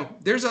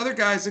 there's other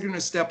guys that are going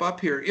to step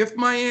up here. If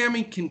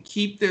Miami can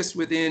keep this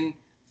within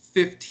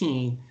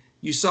 15,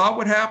 you saw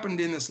what happened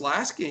in this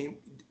last game.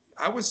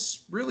 I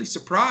was really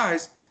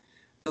surprised.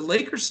 The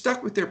Lakers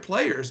stuck with their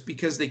players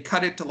because they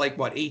cut it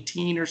to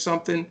 18 or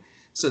something.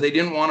 So they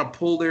didn't want to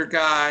pull their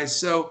guys.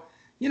 So,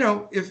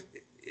 if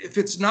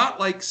it's not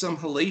like some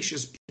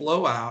hellacious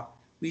blowout,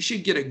 we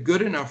should get a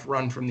good enough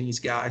run from these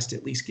guys to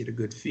at least get a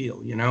good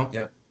feel,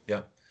 Yeah.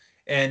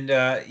 And,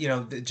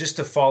 just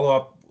to follow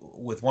up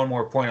with one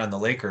more point on the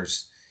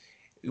Lakers,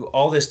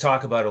 all this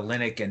talk about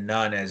Olynyk and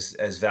Nunn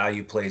as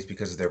value plays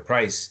because of their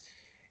price,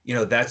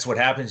 that's what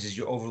happens is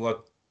you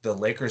overlook the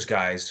Lakers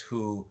guys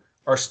who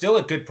are still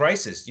at good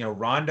prices.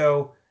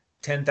 Rondo,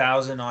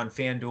 10,000 on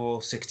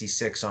FanDuel,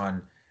 66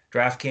 on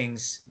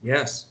DraftKings.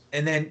 Yes.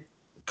 And then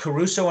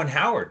Caruso and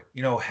Howard.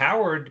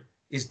 Howard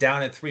is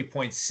down at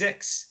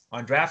 3.6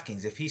 on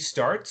DraftKings. If he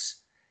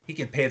starts, he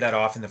can pay that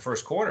off in the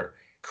first quarter.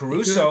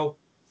 Caruso,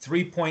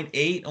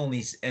 3.8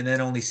 only, and then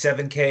only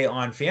 7K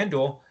on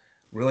FanDuel.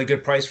 Really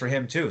good price for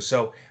him too.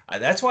 So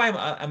that's why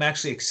I'm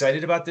actually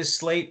excited about this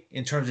slate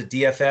in terms of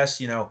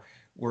DFS.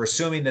 We're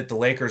assuming that the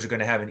Lakers are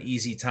going to have an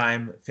easy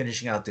time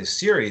finishing out this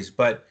series,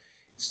 but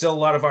still a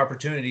lot of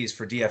opportunities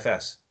for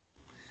DFS.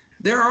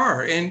 There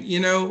are. And,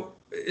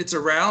 it's a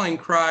rallying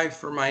cry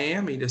for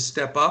Miami to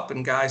step up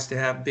and guys to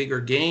have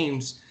bigger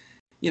games.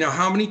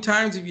 How many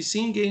times have you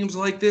seen games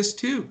like this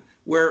too,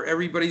 where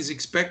everybody's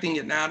expecting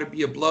it now to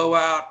be a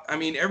blowout? I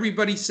mean,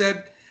 everybody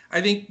said,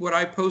 I think what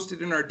I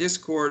posted in our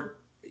Discord,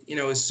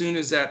 as soon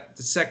as the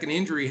second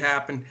injury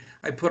happened,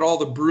 I put all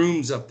the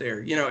brooms up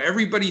there.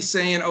 Everybody's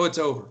saying, oh, it's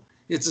over.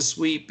 It's a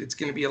sweep. It's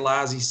going to be a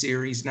lousy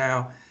series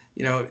now.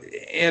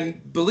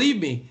 And believe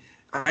me,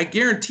 I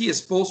guarantee you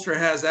Spoelstra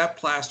has that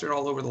plastered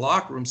all over the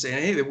locker room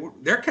saying, hey,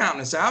 they're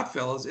counting us out,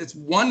 fellas. It's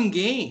one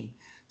game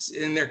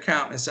and they're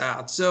counting us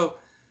out. So,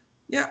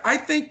 yeah, I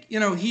think,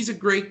 he's a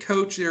great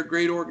coach. They're a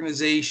great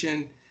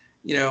organization.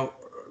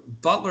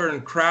 Butler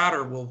and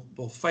Crowder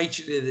will fight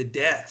you to the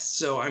death.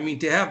 So, I mean,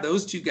 to have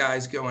those two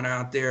guys going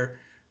out there,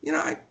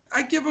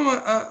 I give them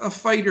a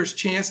fighter's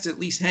chance to at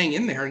least hang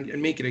in there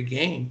and make it a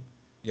game.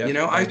 Yep,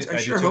 I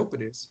sure hope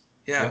it is.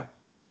 Yeah.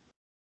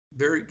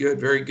 Very good.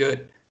 Very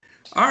good.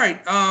 All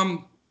right.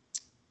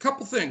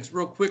 Couple things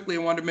real quickly I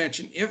wanted to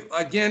mention.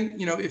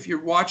 If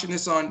you're watching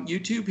this on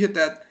YouTube, hit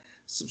that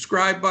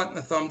subscribe button,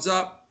 the thumbs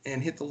up,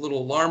 and hit the little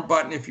alarm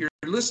button. If you're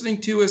listening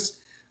to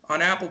us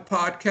on Apple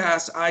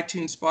Podcasts,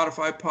 iTunes,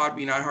 Spotify,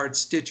 Podbean, iHeart,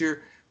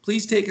 Stitcher,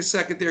 please take a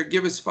second there.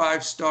 Give us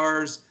 5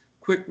 stars,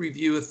 quick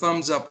review, a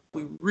thumbs up.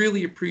 We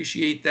really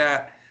appreciate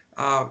that.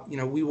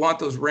 We want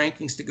those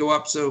rankings to go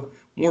up so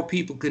more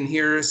people can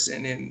hear us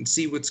and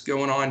see what's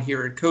going on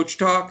here at Coach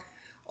Talk.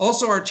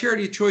 Also, our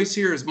charity of choice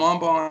here is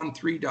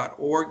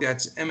mambon3.org.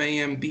 That's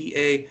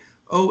MAMBAON3.org.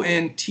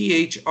 ONTHREE.org.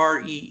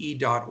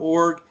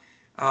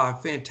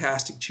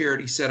 Fantastic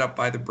charity set up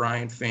by the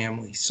Bryant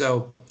family.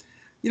 So,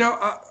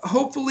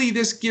 hopefully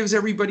this gives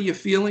everybody a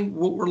feeling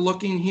what we're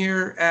looking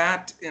here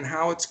at and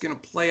how it's going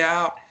to play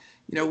out.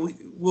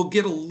 We'll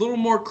get a little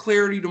more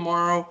clarity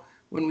tomorrow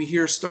when we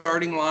hear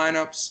starting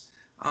lineups.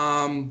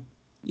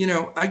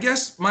 I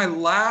guess my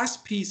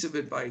last piece of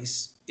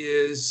advice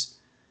is,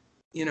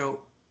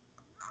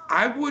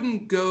 I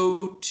wouldn't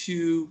go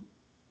to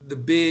the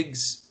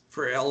bigs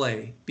for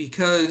LA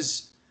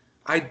because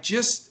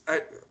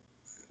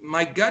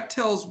my gut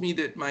tells me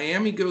that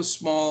Miami goes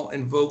small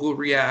and Vogel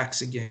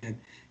reacts again.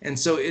 And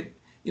so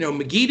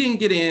McGee didn't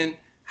get in.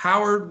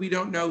 Howard, we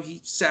don't know. He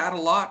sat a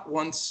lot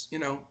once,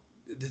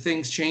 the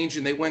things changed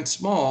and they went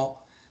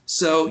small.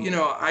 So,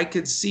 I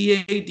could see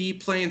AD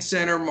playing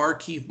center,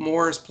 Markieff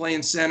Morris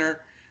playing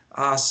center.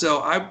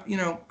 So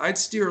I'd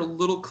steer a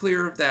little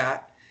clear of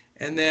that.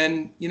 And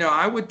then,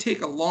 I would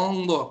take a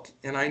long look,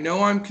 and I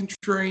know I'm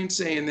contrarian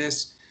saying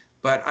this,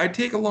 but I'd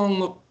take a long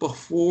look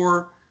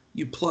before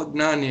you plug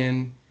none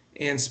in,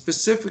 and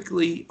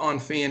specifically on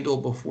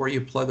FanDuel before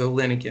you plug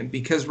O'Linigan.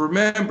 Because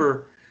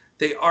remember,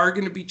 they are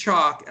going to be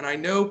chalk, and I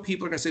know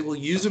people are going to say, well,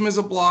 use them as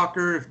a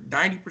blocker. If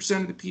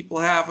 90% of the people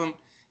have them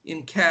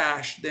in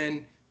cash,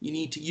 then you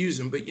need to use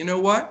them. But you know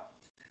what?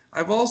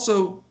 I've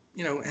also,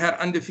 had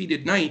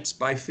undefeated nights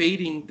by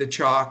fading the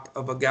chalk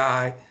of a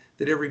guy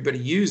that everybody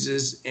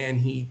uses,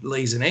 and he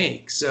lays an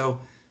egg. So,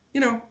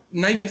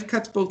 knife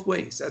cuts both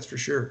ways, that's for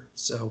sure.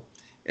 So,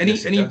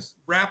 any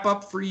wrap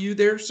up for you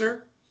there,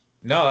 sir?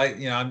 No,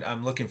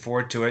 I'm looking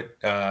forward to it,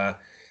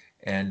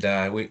 and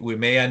we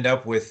may end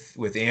up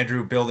with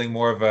Andrew building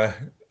more of a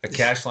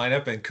cash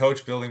lineup and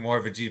Coach building more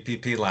of a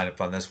GPP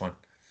lineup on this one.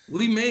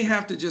 We may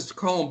have to just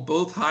call them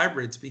both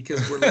hybrids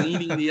because we're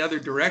leaning the other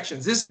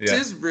directions. This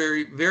is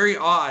very, very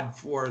odd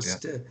for us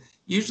to.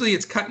 Usually,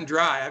 it's cut and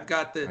dry. I've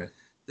got the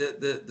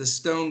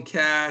Stone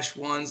Cash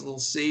ones a little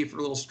safer, a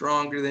little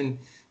stronger than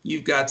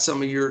you've got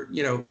some of your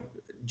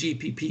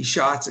GPP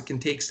shots that can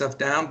take stuff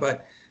down.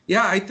 But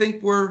yeah, I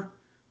think we're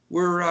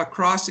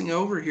crossing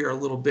over here a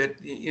little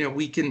bit.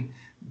 We can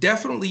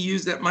definitely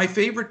use that. My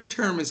favorite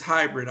term is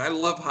hybrid. I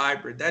love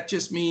hybrid. That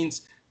just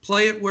means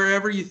play it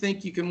wherever you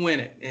think you can win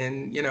it.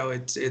 And,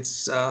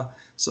 so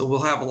we'll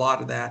have a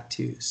lot of that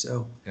too.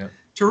 So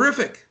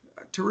terrific,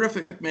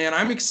 man.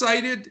 I'm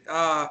excited.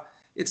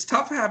 It's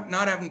tough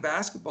not having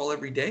basketball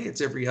every day. It's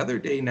every other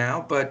day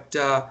now, but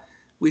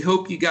we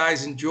hope you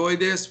guys enjoy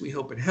this. We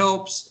hope it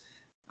helps.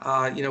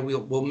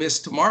 We'll miss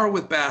tomorrow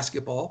with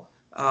basketball,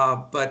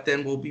 but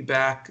then we'll be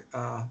back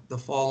the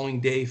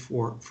following day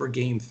for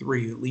game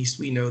 3. At least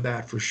we know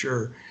that for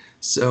sure.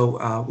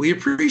 So we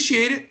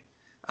appreciate it.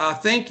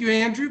 Thank you,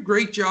 Andrew.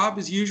 Great job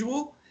as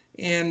usual.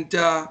 And,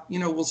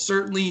 we'll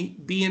certainly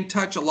be in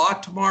touch a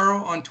lot tomorrow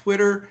on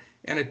Twitter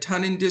and a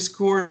ton in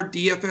Discord,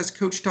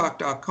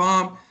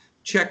 dfscoachtalk.com.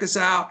 Check us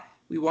out.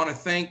 We want to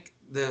thank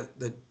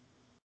the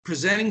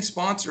presenting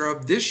sponsor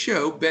of this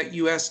show,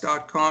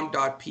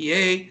 betus.com.pa.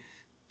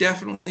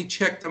 Definitely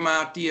check them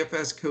out.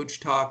 DFS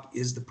Coach Talk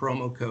is the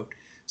promo code.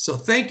 So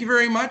thank you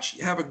very much.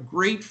 Have a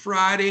great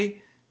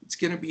Friday. It's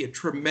going to be a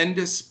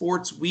tremendous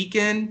sports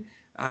weekend.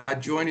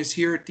 Join us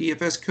here at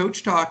DFS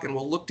Coach Talk, and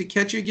we'll look to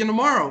catch you again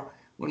tomorrow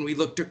when we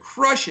look to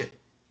crush it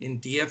in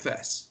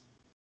DFS.